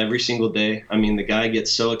brings it every single day. I mean, the guy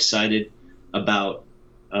gets so excited about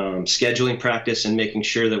scheduling practice and making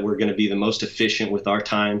sure that we're going to be the most efficient with our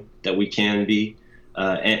time that we can be.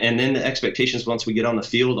 And then the expectations once we get on the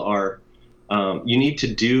field are you need to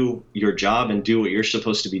do your job and do what you're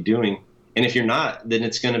supposed to be doing. And if you're not, then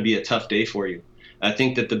it's going to be a tough day for you. I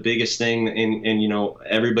think that the biggest thing, and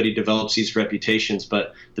everybody develops these reputations,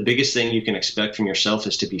 but the biggest thing you can expect from yourself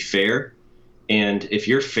is to be fair. And if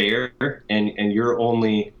you're fair and you're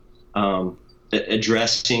only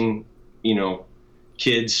addressing,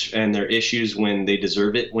 kids and their issues when they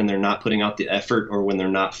deserve it, when they're not putting out the effort or when they're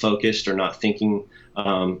not focused or not thinking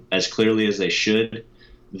as clearly as they should,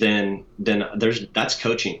 then that's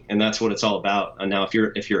coaching, and that's what it's all about. And now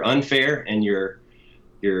if you're unfair and you're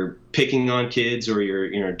picking on kids or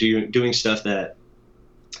you're doing stuff that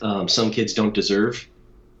some kids don't deserve,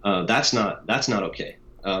 that's not okay.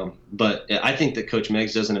 But I think that Coach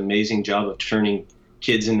Meggs does an amazing job of turning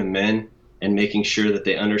kids into men and making sure that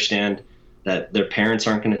they understand that their parents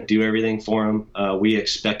aren't going to do everything for them. We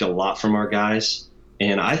expect a lot from our guys.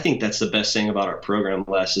 And I think that's the best thing about our program,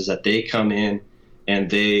 Les, is that they come in and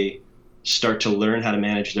they start to learn how to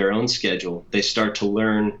manage their own schedule. They start to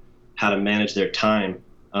learn how to manage their time.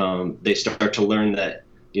 They start to learn that,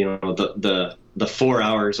 the 4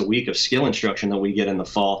 hours a week of skill instruction that we get in the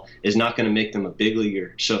fall is not going to make them a big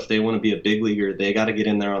leaguer. So if they want to be a big leaguer, they got to get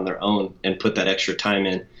in there on their own and put that extra time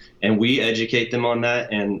in. And we educate them on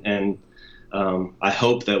that. And I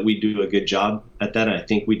hope that we do a good job at that. And I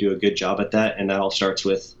think we do a good job at that. And that all starts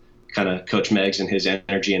with kind of Coach Meggs and his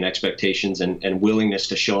energy and expectations and willingness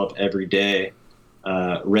to show up every day,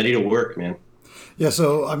 ready to work, man. Yeah,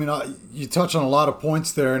 so, you touch on a lot of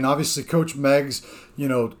points there, and obviously Coach Meggs,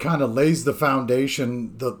 kind of lays the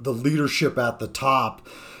foundation, the leadership at the top.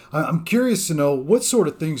 I'm curious to know, what sort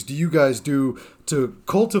of things do you guys do to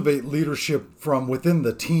cultivate leadership from within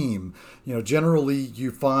the team? Generally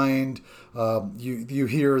you find, you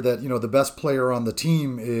hear that, the best player on the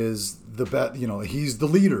team is the best, he's the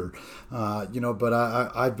leader, but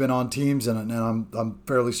I've been on teams and I'm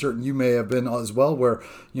fairly certain you may have been as well, where,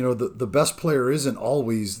 the best player isn't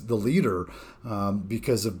always the leader,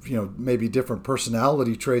 because of, maybe different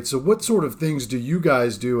personality traits. So what sort of things do you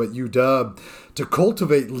guys do at UW to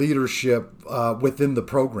cultivate leadership within the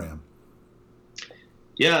program?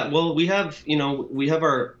 Yeah, well, we have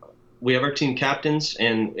our team captains,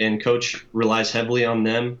 and coach relies heavily on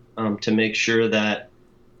them to make sure that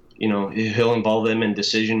he'll involve them in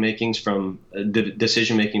decision making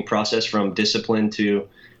process, from discipline to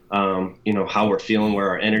how we're feeling, where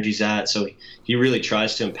our energy's at. So he really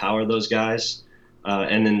tries to empower those guys,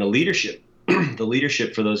 and then the leadership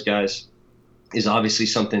for those guys is obviously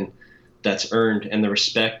something that's earned, and the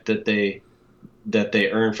respect that they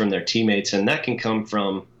earn from their teammates, and that can come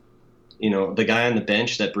from the guy on the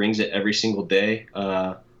bench that brings it every single day,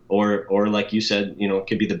 or like you said,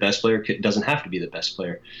 could be the best player, doesn't have to be the best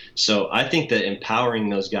player. So I think that empowering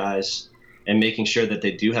those guys and making sure that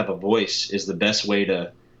they do have a voice is the best way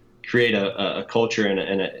to create a culture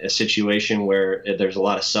and a situation where there's a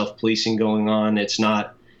lot of self-policing going on. It's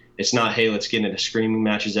not, hey, let's get into screaming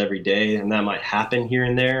matches every day, and that might happen here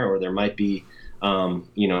and there, or there might be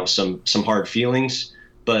some hard feelings,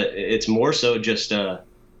 but it's more so just a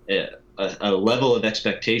level of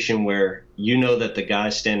expectation where that the guy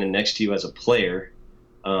standing next to you as a player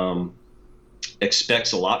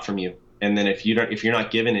expects a lot from you, and then if you're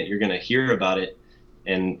not giving it, you're going to hear about it,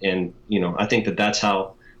 and I think that that's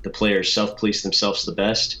how the players self-police themselves the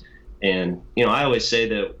best. And I always say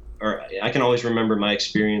that, or I can always remember my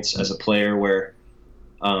experience as a player where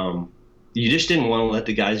you just didn't want to let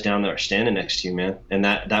the guys down that are standing next to you, man. And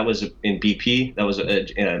that was in BP. That was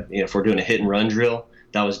if we're doing a hit and run drill,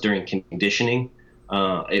 that was during conditioning.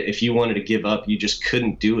 If you wanted to give up, you just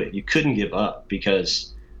couldn't do it. You couldn't give up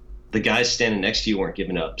because the guys standing next to you weren't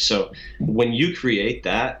giving up. So when you create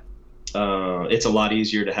that, it's a lot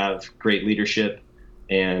easier to have great leadership,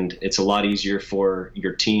 and it's a lot easier for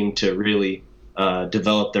your team to really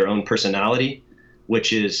develop their own personality,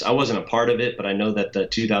 which is, I wasn't a part of it, but I know that the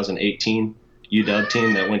 2018 UW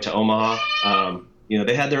team that went to Omaha,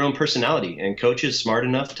 they had their own personality, and Coach is smart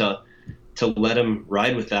enough to let them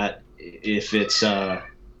ride with that if it's going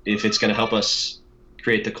to help us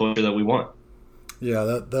create the culture that we want.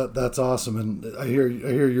 Yeah, that's awesome, and I hear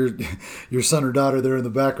your son or daughter there in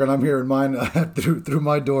the background. I'm hearing mine through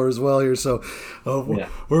my door as well here. So yeah.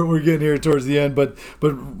 we're getting here towards the end, but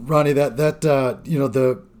Ronnie, that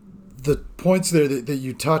the points there that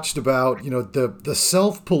you touched about, the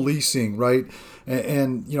self-policing, right,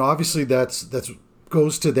 and obviously that's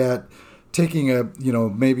goes to that taking a,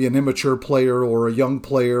 maybe an immature player or a young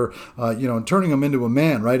player, and turning them into a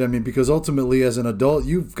man, right? I mean, because ultimately as an adult,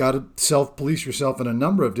 you've got to self-police yourself in a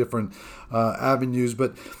number of different avenues.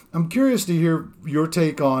 But I'm curious to hear your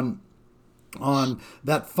take on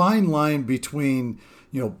that fine line between,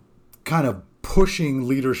 kind of pushing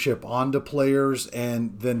leadership onto players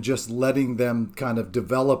and then just letting them kind of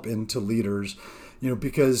develop into leaders.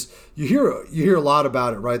 Because you hear a lot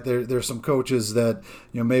about it, right? There's some coaches that,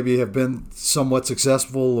 maybe have been somewhat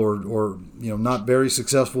successful or not very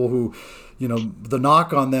successful who, the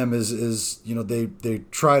knock on them is they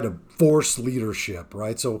try to force leadership,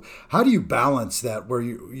 right? So how do you balance that where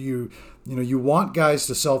you want guys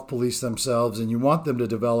to self-police themselves and you want them to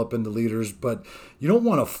develop into leaders, but you don't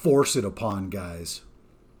want to force it upon guys?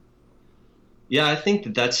 Yeah, I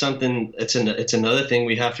think that's something. It's another thing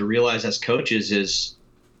we have to realize as coaches is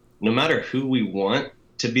no matter who we want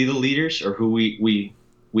to be the leaders or who we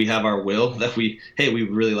have our will that we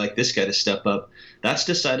really like this guy to step up. That's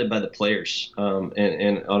decided by the players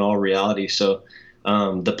and on all reality. So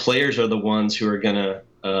the players are the ones who are gonna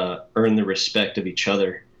earn the respect of each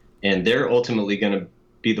other, and they're ultimately gonna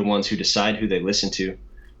be the ones who decide who they listen to.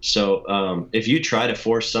 So if you try to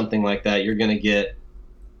force something like that, you're gonna get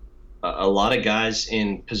a lot of guys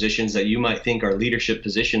in positions that you might think are leadership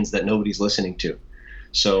positions that nobody's listening to.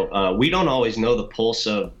 So we don't always know the pulse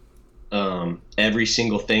of every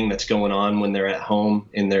single thing that's going on when they're at home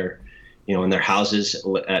in their houses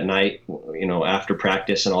at night, after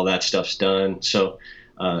practice and all that stuff's done. So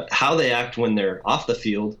how they act when they're off the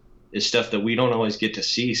field is stuff that we don't always get to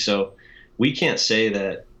see. So we can't say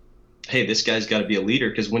that, hey, this guy's got to be a leader,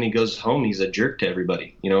 because when he goes home, he's a jerk to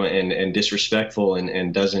everybody, and disrespectful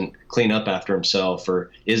and doesn't clean up after himself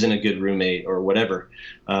or isn't a good roommate or whatever.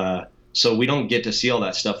 So we don't get to see all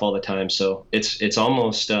that stuff all the time. So it's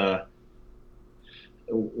almost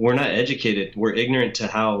we're not educated. We're ignorant to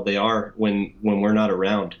how they are when we're not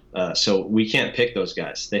around. So we can't pick those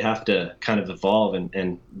guys. They have to kind of evolve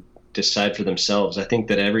and decide for themselves. I think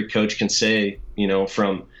that every coach can say,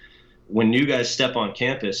 from when new guys step on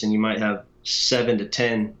campus, and you might have 7 to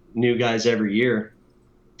 10 new guys every year,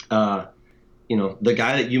 the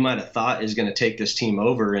guy that you might have thought is going to take this team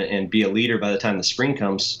over and be a leader by the time the spring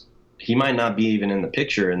comes, he might not be even in the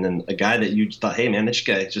picture. And then a guy that you thought, hey man, this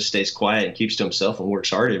guy just stays quiet and keeps to himself and works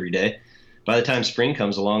hard every day, by the time spring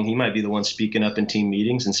comes along, he might be the one speaking up in team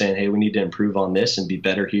meetings and saying, hey, we need to improve on this and be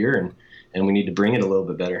better here, and we need to bring it a little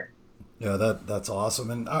bit better. Yeah, that's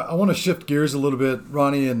awesome. And I want to shift gears a little bit,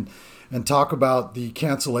 Ronnie, and talk about the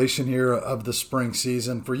cancellation here of the spring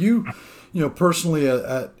season for you. Personally,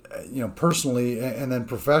 personally, and then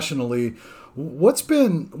professionally, what's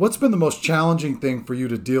been the most challenging thing for you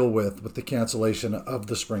to deal with the cancellation of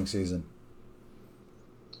the spring season?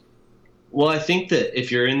 Well, I think that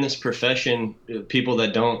if you're in this profession, people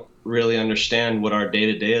that don't really understand what our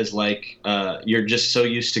day-to-day is like, you're just so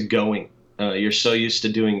used to going. You're so used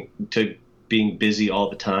to being busy all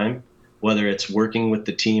the time, whether it's working with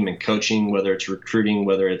the team and coaching, whether it's recruiting,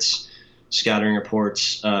 whether it's scouting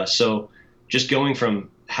reports. So just going from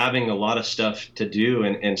having a lot of stuff to do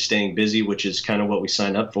and staying busy, which is kind of what we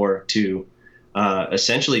signed up for, to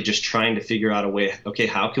essentially just trying to figure out a way, okay,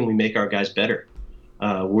 how can we make our guys better?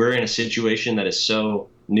 We're in a situation that is so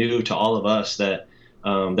new to all of us that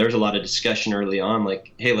there's a lot of discussion early on,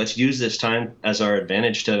 like, hey, let's use this time as our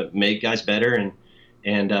advantage to make guys better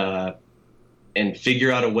and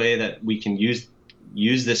figure out a way that we can use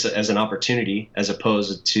this as an opportunity, as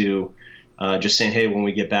opposed to just saying, hey, when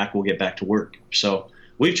we get back, we'll get back to work. So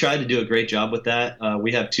we've tried to do a great job with that.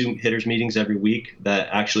 We have 2 hitters meetings every week that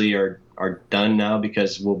actually are done now,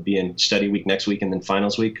 because we'll be in study week next week and then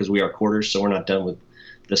finals week, because we are quarters, so we're not done with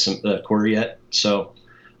the quarter yet. So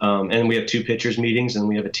and we have 2 pitchers meetings, and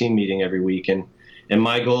we have a team meeting every week. And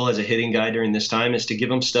my goal as a hitting guy during this time is to give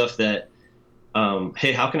them stuff that,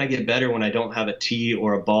 hey, how can I get better when I don't have a tee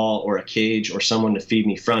or a ball or a cage or someone to feed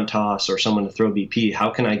me front toss or someone to throw BP? How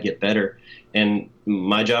can I get better? And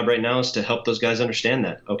my job right now is to help those guys understand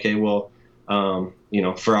that. Okay, well,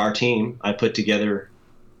 for our team, I put together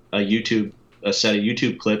a set of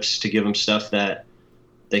YouTube clips to give them stuff that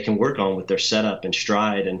they can work on with their setup and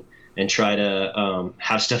stride, and try to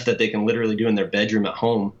have stuff that they can literally do in their bedroom at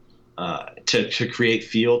home to create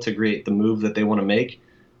feel, to create the move that they want to make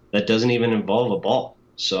that doesn't even involve a ball.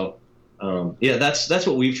 So that's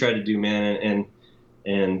what we've tried to do, man,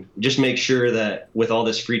 and just make sure that with all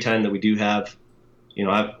this free time that we do have,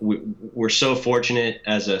 we're so fortunate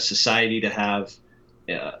as a society to have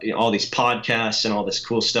all these podcasts and all this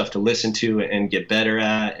cool stuff to listen to and get better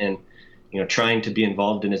at, and trying to be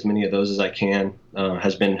involved in as many of those as I can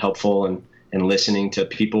has been helpful, and listening to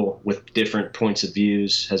people with different points of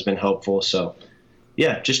views has been helpful. So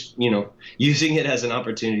yeah, just, using it as an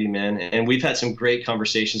opportunity, man. And we've had some great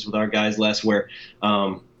conversations with our guys, Les, where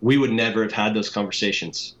we would never have had those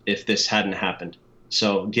conversations if this hadn't happened.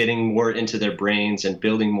 So getting more into their brains and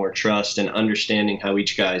building more trust and understanding how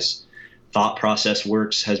each guy's thought process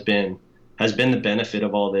works has been the benefit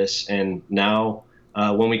of all this. And now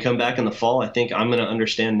when we come back in the fall, I think I'm going to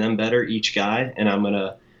understand them better, each guy, and I'm going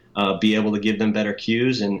to be able to give them better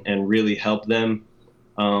cues and really help them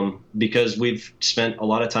because we've spent a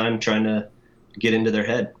lot of time trying to get into their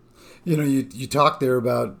head. You talked there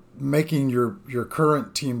about making your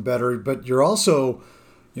current team better, but you're also,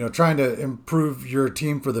 trying to improve your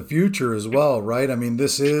team for the future as well, right? I mean,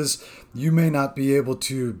 you may not be able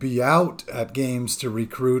to be out at games to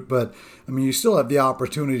recruit, but I mean, you still have the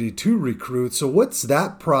opportunity to recruit. So what's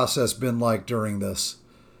that process been like during this?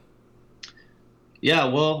 Yeah,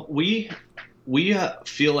 well, we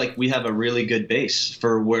feel like we have a really good base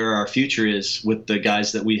for where our future is with the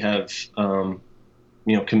guys that we have,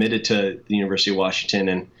 committed to the University of Washington,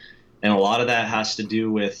 and a lot of that has to do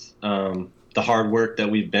with the hard work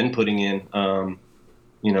that we've been putting in.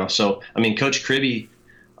 So I mean, Coach Kribbe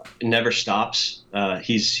never stops.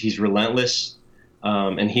 He's relentless,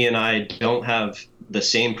 and he and I don't have the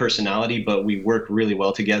same personality, but we work really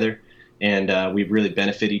well together, and we really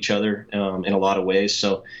benefit each other in a lot of ways.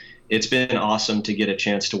 So it's been awesome to get a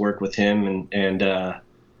chance to work with him, and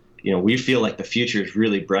we feel like the future is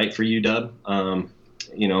really bright for UW.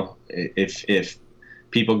 If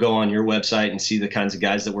people go on your website and see the kinds of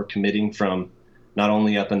guys that we're committing from not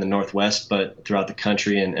only up in the Northwest, but throughout the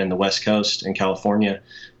country and the West Coast and California,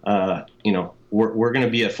 we're going to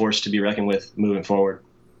be a force to be reckoned with moving forward.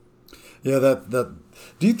 Yeah,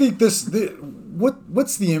 do you think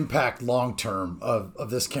what's the impact long term of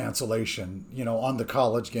this cancellation, on the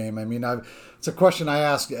college game? I mean, it's a question I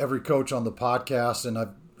ask every coach on the podcast, and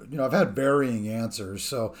I've had varying answers.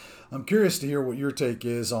 So I'm curious to hear what your take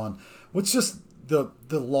is on what's just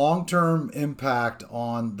the long-term impact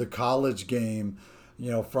on the college game,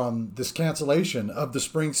 from this cancellation of the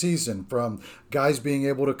spring season, from guys being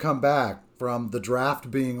able to come back, from the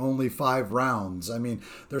draft being only 5 rounds. I mean,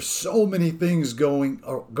 there's so many things going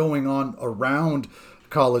on around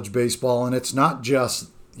college baseball, and it's not just,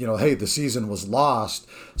 hey, the season was lost.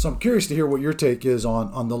 So I'm curious to hear what your take is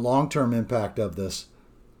on the long-term impact of this.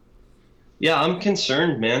 Yeah, I'm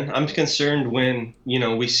concerned, man. I'm concerned when,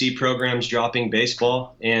 we see programs dropping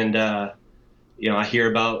baseball, and, I hear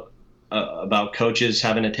about coaches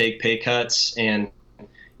having to take pay cuts, and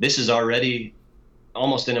this is already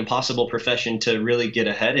almost an impossible profession to really get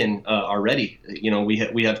ahead in already.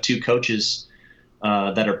 We have 2 coaches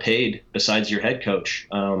that are paid besides your head coach.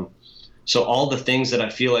 So all the things that I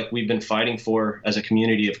feel like we've been fighting for as a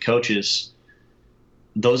community of coaches,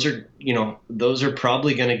 those are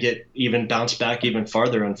probably going to get even bounced back even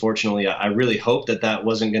farther. Unfortunately, I really hope that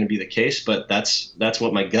wasn't going to be the case, but that's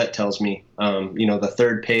what my gut tells me. The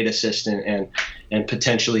third paid assistant and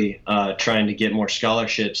potentially trying to get more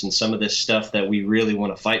scholarships and some of this stuff that we really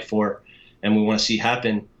want to fight for and we want to see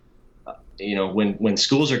happen. When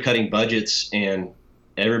schools are cutting budgets and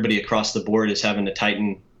everybody across the board is having to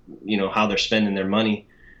tighten, how they're spending their money,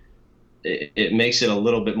 it makes it a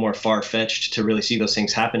little bit more far-fetched to really see those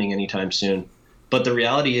things happening anytime soon. But the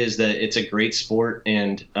reality is that it's a great sport,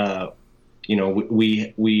 and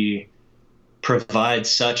we provide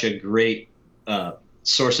such a great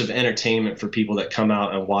source of entertainment for people that come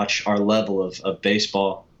out and watch our level of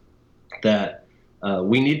baseball that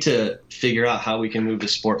we need to figure out how we can move the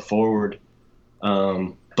sport forward.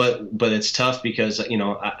 But it's tough because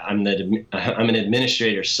I'm an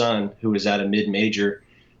administrator's son who is at a mid-major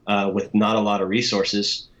with not a lot of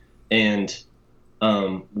resources, and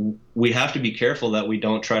we have to be careful that we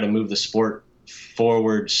don't try to move the sport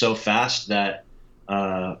forward so fast that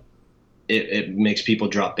it makes people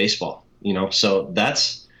drop baseball. So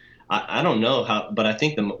that's I don't know how, but I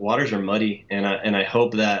think the waters are muddy, and I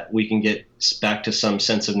hope that we can get back to some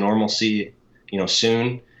sense of normalcy,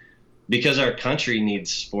 soon, because our country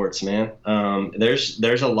needs sports, man.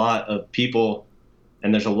 There's a lot of people.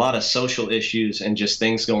 And there's a lot of social issues and just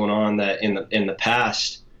things going on that in the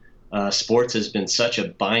past, sports has been such a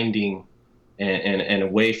binding and a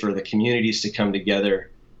way for the communities to come together.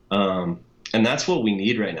 And that's what we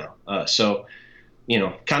need right now. So,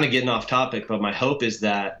 kind of getting off topic, but my hope is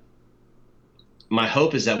that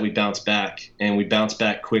we bounce back, and we bounce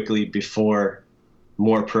back quickly before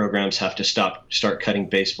more programs have to start cutting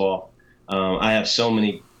baseball. I have so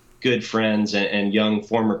many good friends and young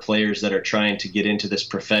former players that are trying to get into this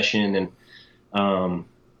profession, and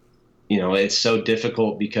it's so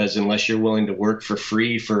difficult because unless you're willing to work for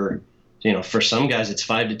free for, for some guys, it's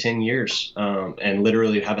 5 to 10 years, and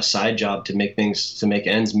literally have a side job to make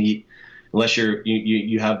ends meet. Unless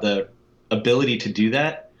you have the ability to do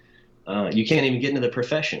that, you can't even get into the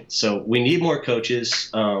profession. So we need more coaches.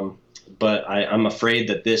 But I'm afraid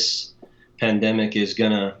that this pandemic is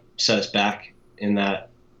going to set us back in that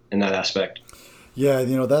aspect. Yeah,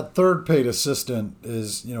 that third paid assistant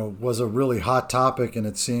was a really hot topic, and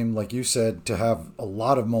it seemed, like you said, to have a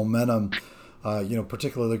lot of momentum,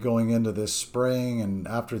 particularly going into this spring and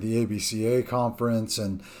after the ABCA conference.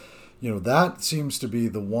 And, that seems to be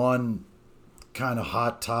the one kind of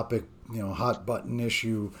hot topic, hot button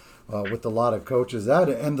issue with a lot of coaches, that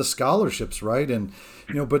and the scholarships, right? And,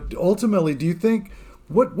 but ultimately, do you think,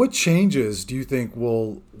 what changes do you think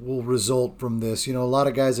will result from this? A lot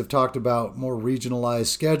of guys have talked about more regionalized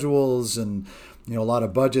schedules and, a lot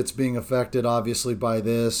of budgets being affected, obviously, by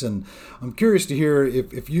this. And I'm curious to hear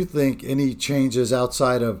if you think any changes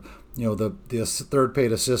outside of, the third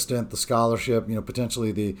paid assistant, the scholarship,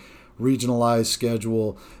 potentially the regionalized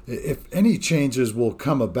schedule, if any changes will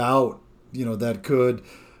come about, that could,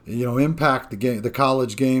 impact the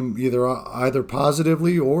college game either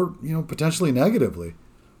positively or, potentially negatively.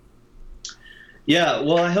 Yeah,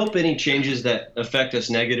 well, I hope any changes that affect us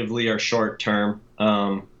negatively are short term.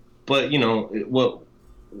 But what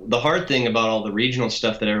the hard thing about all the regional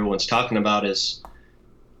stuff that everyone's talking about is,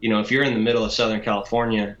 if you're in the middle of Southern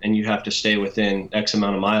California and you have to stay within X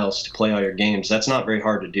amount of miles to play all your games, that's not very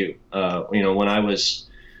hard to do. When I was,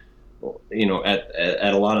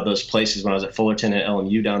 at a lot of those places, when I was at Fullerton at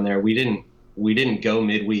LMU down there, we didn't go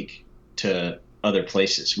midweek to other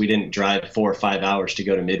places. We didn't drive 4 or 5 hours to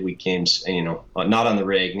go to midweek games, not on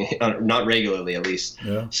the not regularly at least.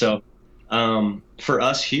 Yeah. So for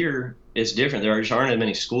us here, it's different. There just aren't as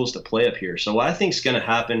many schools to play up here. So what I think is going to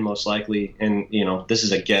happen most likely, and this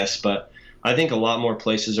is a guess, but I think a lot more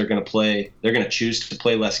places are going to play. They're going to choose to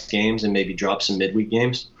play less games and maybe drop some midweek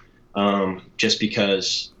games, just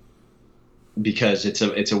because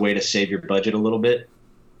it's a way to save your budget a little bit.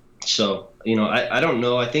 So I don't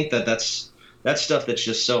know. I think that's stuff that's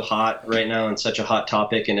just so hot right now and such a hot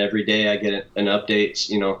topic. And every day I get an update,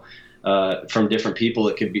 from different people.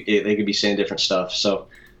 They could be saying different stuff. So.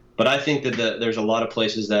 But I think that there's a lot of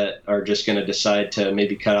places that are just going to decide to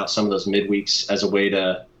maybe cut out some of those midweeks as a way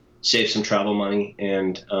to save some travel money,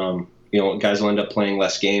 and guys will end up playing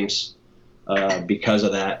less games because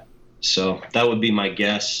of that. So that would be my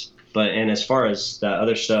guess. And as far as that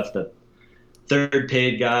other stuff, the third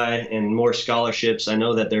paid guy and more scholarships, I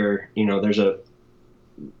know that there's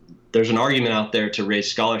an argument out there to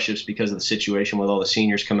raise scholarships because of the situation with all the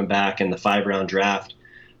seniors coming back and the 5-round draft.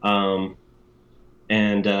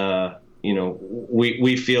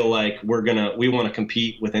 We feel like we want to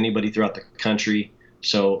compete with anybody throughout the country.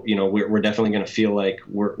 So, we're definitely going to feel like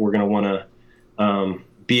we're going to want to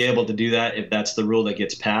be able to do that if that's the rule that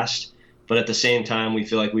gets passed. But at the same time, we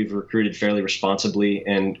feel like we've recruited fairly responsibly,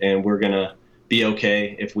 and we're going to be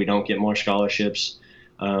okay if we don't get more scholarships.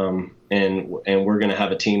 And we're going to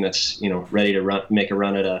have a team that's, ready to make a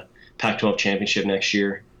run at a Pac-12 championship next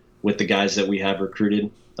year with the guys that we have recruited.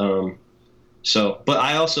 But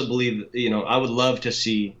I also believe, I would love to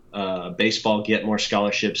see baseball get more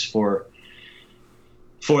scholarships for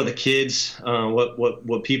the kids.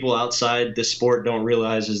 What people outside this sport don't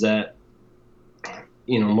realize is that,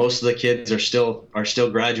 most of the kids are still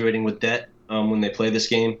graduating with debt when they play this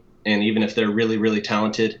game. And even if they're really, really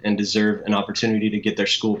talented and deserve an opportunity to get their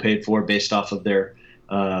school paid for based off of their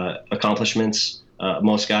accomplishments,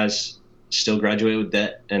 most guys still graduate with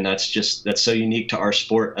debt, and that's so unique to our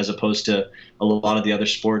sport as opposed to a lot of the other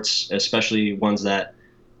sports, especially ones that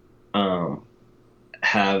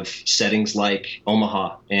have settings like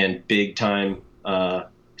Omaha and big time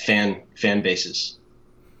fan bases.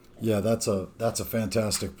 Yeah, that's a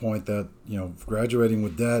fantastic point, that graduating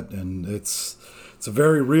with debt, and it's a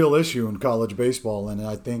very real issue in college baseball, and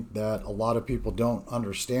I think that a lot of people don't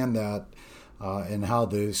understand that and how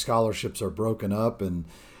the scholarships are broken up, and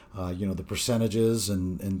the percentages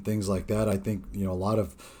and things like that. I think, a lot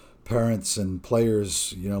of parents and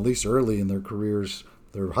players, at least early in their careers,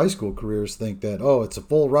 their high school careers, think that, it's a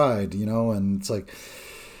full ride, and it's like,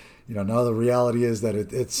 now the reality is that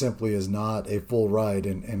it simply is not a full ride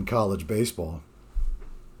in college baseball.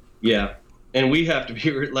 Yeah. And we have to be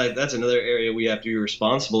that's another area we have to be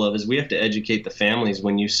responsible of, is we have to educate the families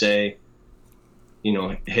when you say,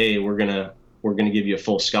 hey, we're going to give you a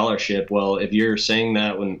full scholarship. Well, if you're saying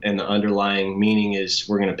that and the underlying meaning is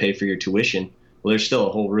we're going to pay for your tuition, well, there's still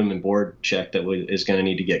a whole room and board check that is going to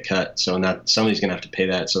need to get cut. So somebody's going to have to pay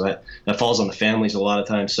that. So that falls on the families a lot of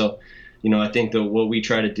times. So I think that what we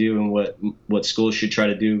try to do and what schools should try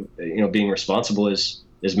to do, being responsible is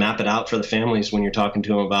map it out for the families when you're talking to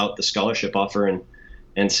them about the scholarship offer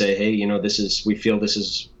and say, hey, we feel this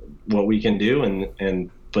is what we can do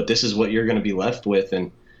but this is what you're going to be left with,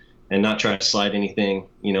 and not try to slide anything,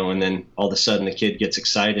 and then all of a sudden the kid gets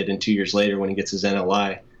excited, and 2 years later when he gets his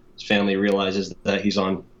NLI, his family realizes that he's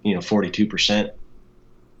on, 42%.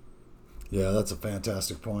 Yeah, that's a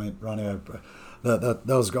fantastic point, Ronnie. That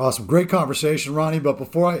was awesome. Great conversation, Ronnie. But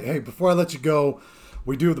before I let you go,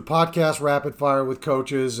 we do the podcast rapid fire with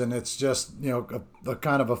coaches, and it's just, a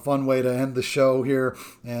kind of a fun way to end the show here.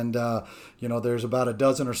 And, there's about a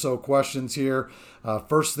dozen or so questions here.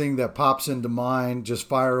 First thing that pops into mind, just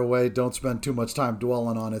fire away. Don't spend too much time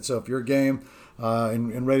dwelling on it. So if you're game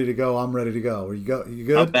and ready to go, I'm ready to go. You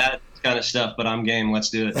good? Not bad kind of stuff, but I'm game. Let's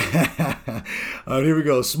do it. All right, here we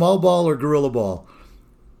go. Small ball or gorilla ball?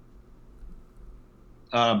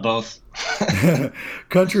 Both.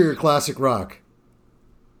 Country or classic rock?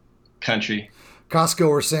 Country. Costco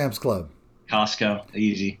or Sam's Club? Costco.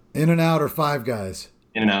 Easy. In-N-Out or Five Guys?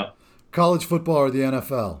 In-N-Out. College football or the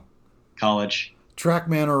NFL? College.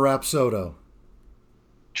 Trackman or Rapsodo?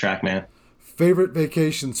 Trackman. Favorite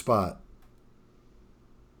vacation spot?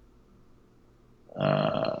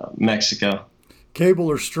 Mexico. Cable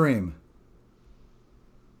or stream?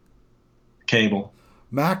 Cable.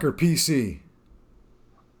 Mac or PC?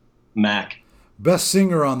 Mac. Best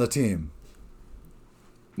singer on the team?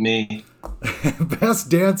 Me. Best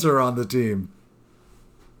dancer on the team?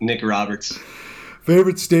 Nick Roberts.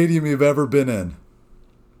 Favorite stadium you've ever been in?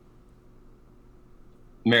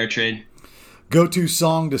 Ameritrade. Go-to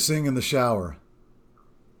song to sing in the shower?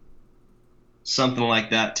 Something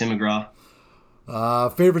like that, Tim McGraw.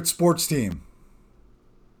 Favorite sports team?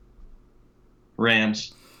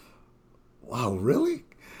 Rams. Wow, really?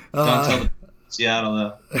 Don't tell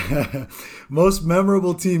Seattle, though. Most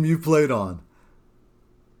memorable team you played on?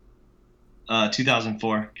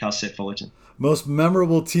 2004, Cal State Fullerton. Most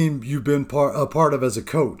memorable team you've been a part of as a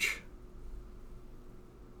coach?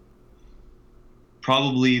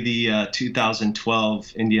 Probably the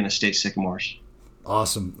 2012 Indiana State Sycamores.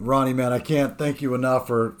 Awesome. Ronnie, man, I can't thank you enough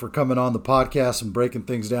for coming on the podcast and breaking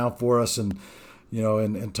things down for us and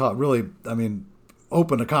talk really,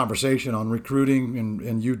 open a conversation on recruiting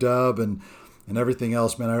and UW and everything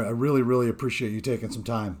else, man. I really, really appreciate you taking some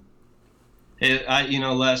time. Hey,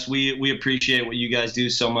 Les, we appreciate what you guys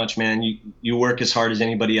do so much, man. You work as hard as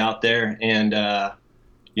anybody out there, and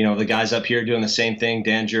the guys up here doing the same thing.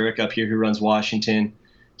 Dan Jurek up here who runs Washington.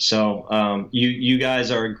 So you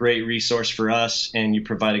guys are a great resource for us, and you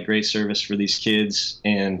provide a great service for these kids,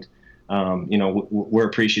 and we're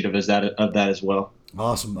appreciative of that as well.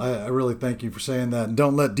 Awesome. I really thank you for saying that, and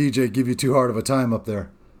don't let DJ give you too hard of a time up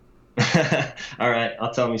there. All right,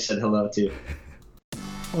 I'll tell him he said hello too.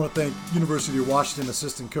 I want to thank University of Washington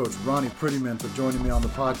assistant coach Ronnie Prettyman for joining me on the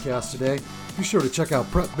podcast today. Be sure to check out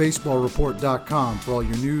PrepBaseballReport.com for all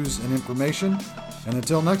your news and information. And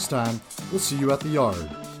until next time, we'll see you at the yard.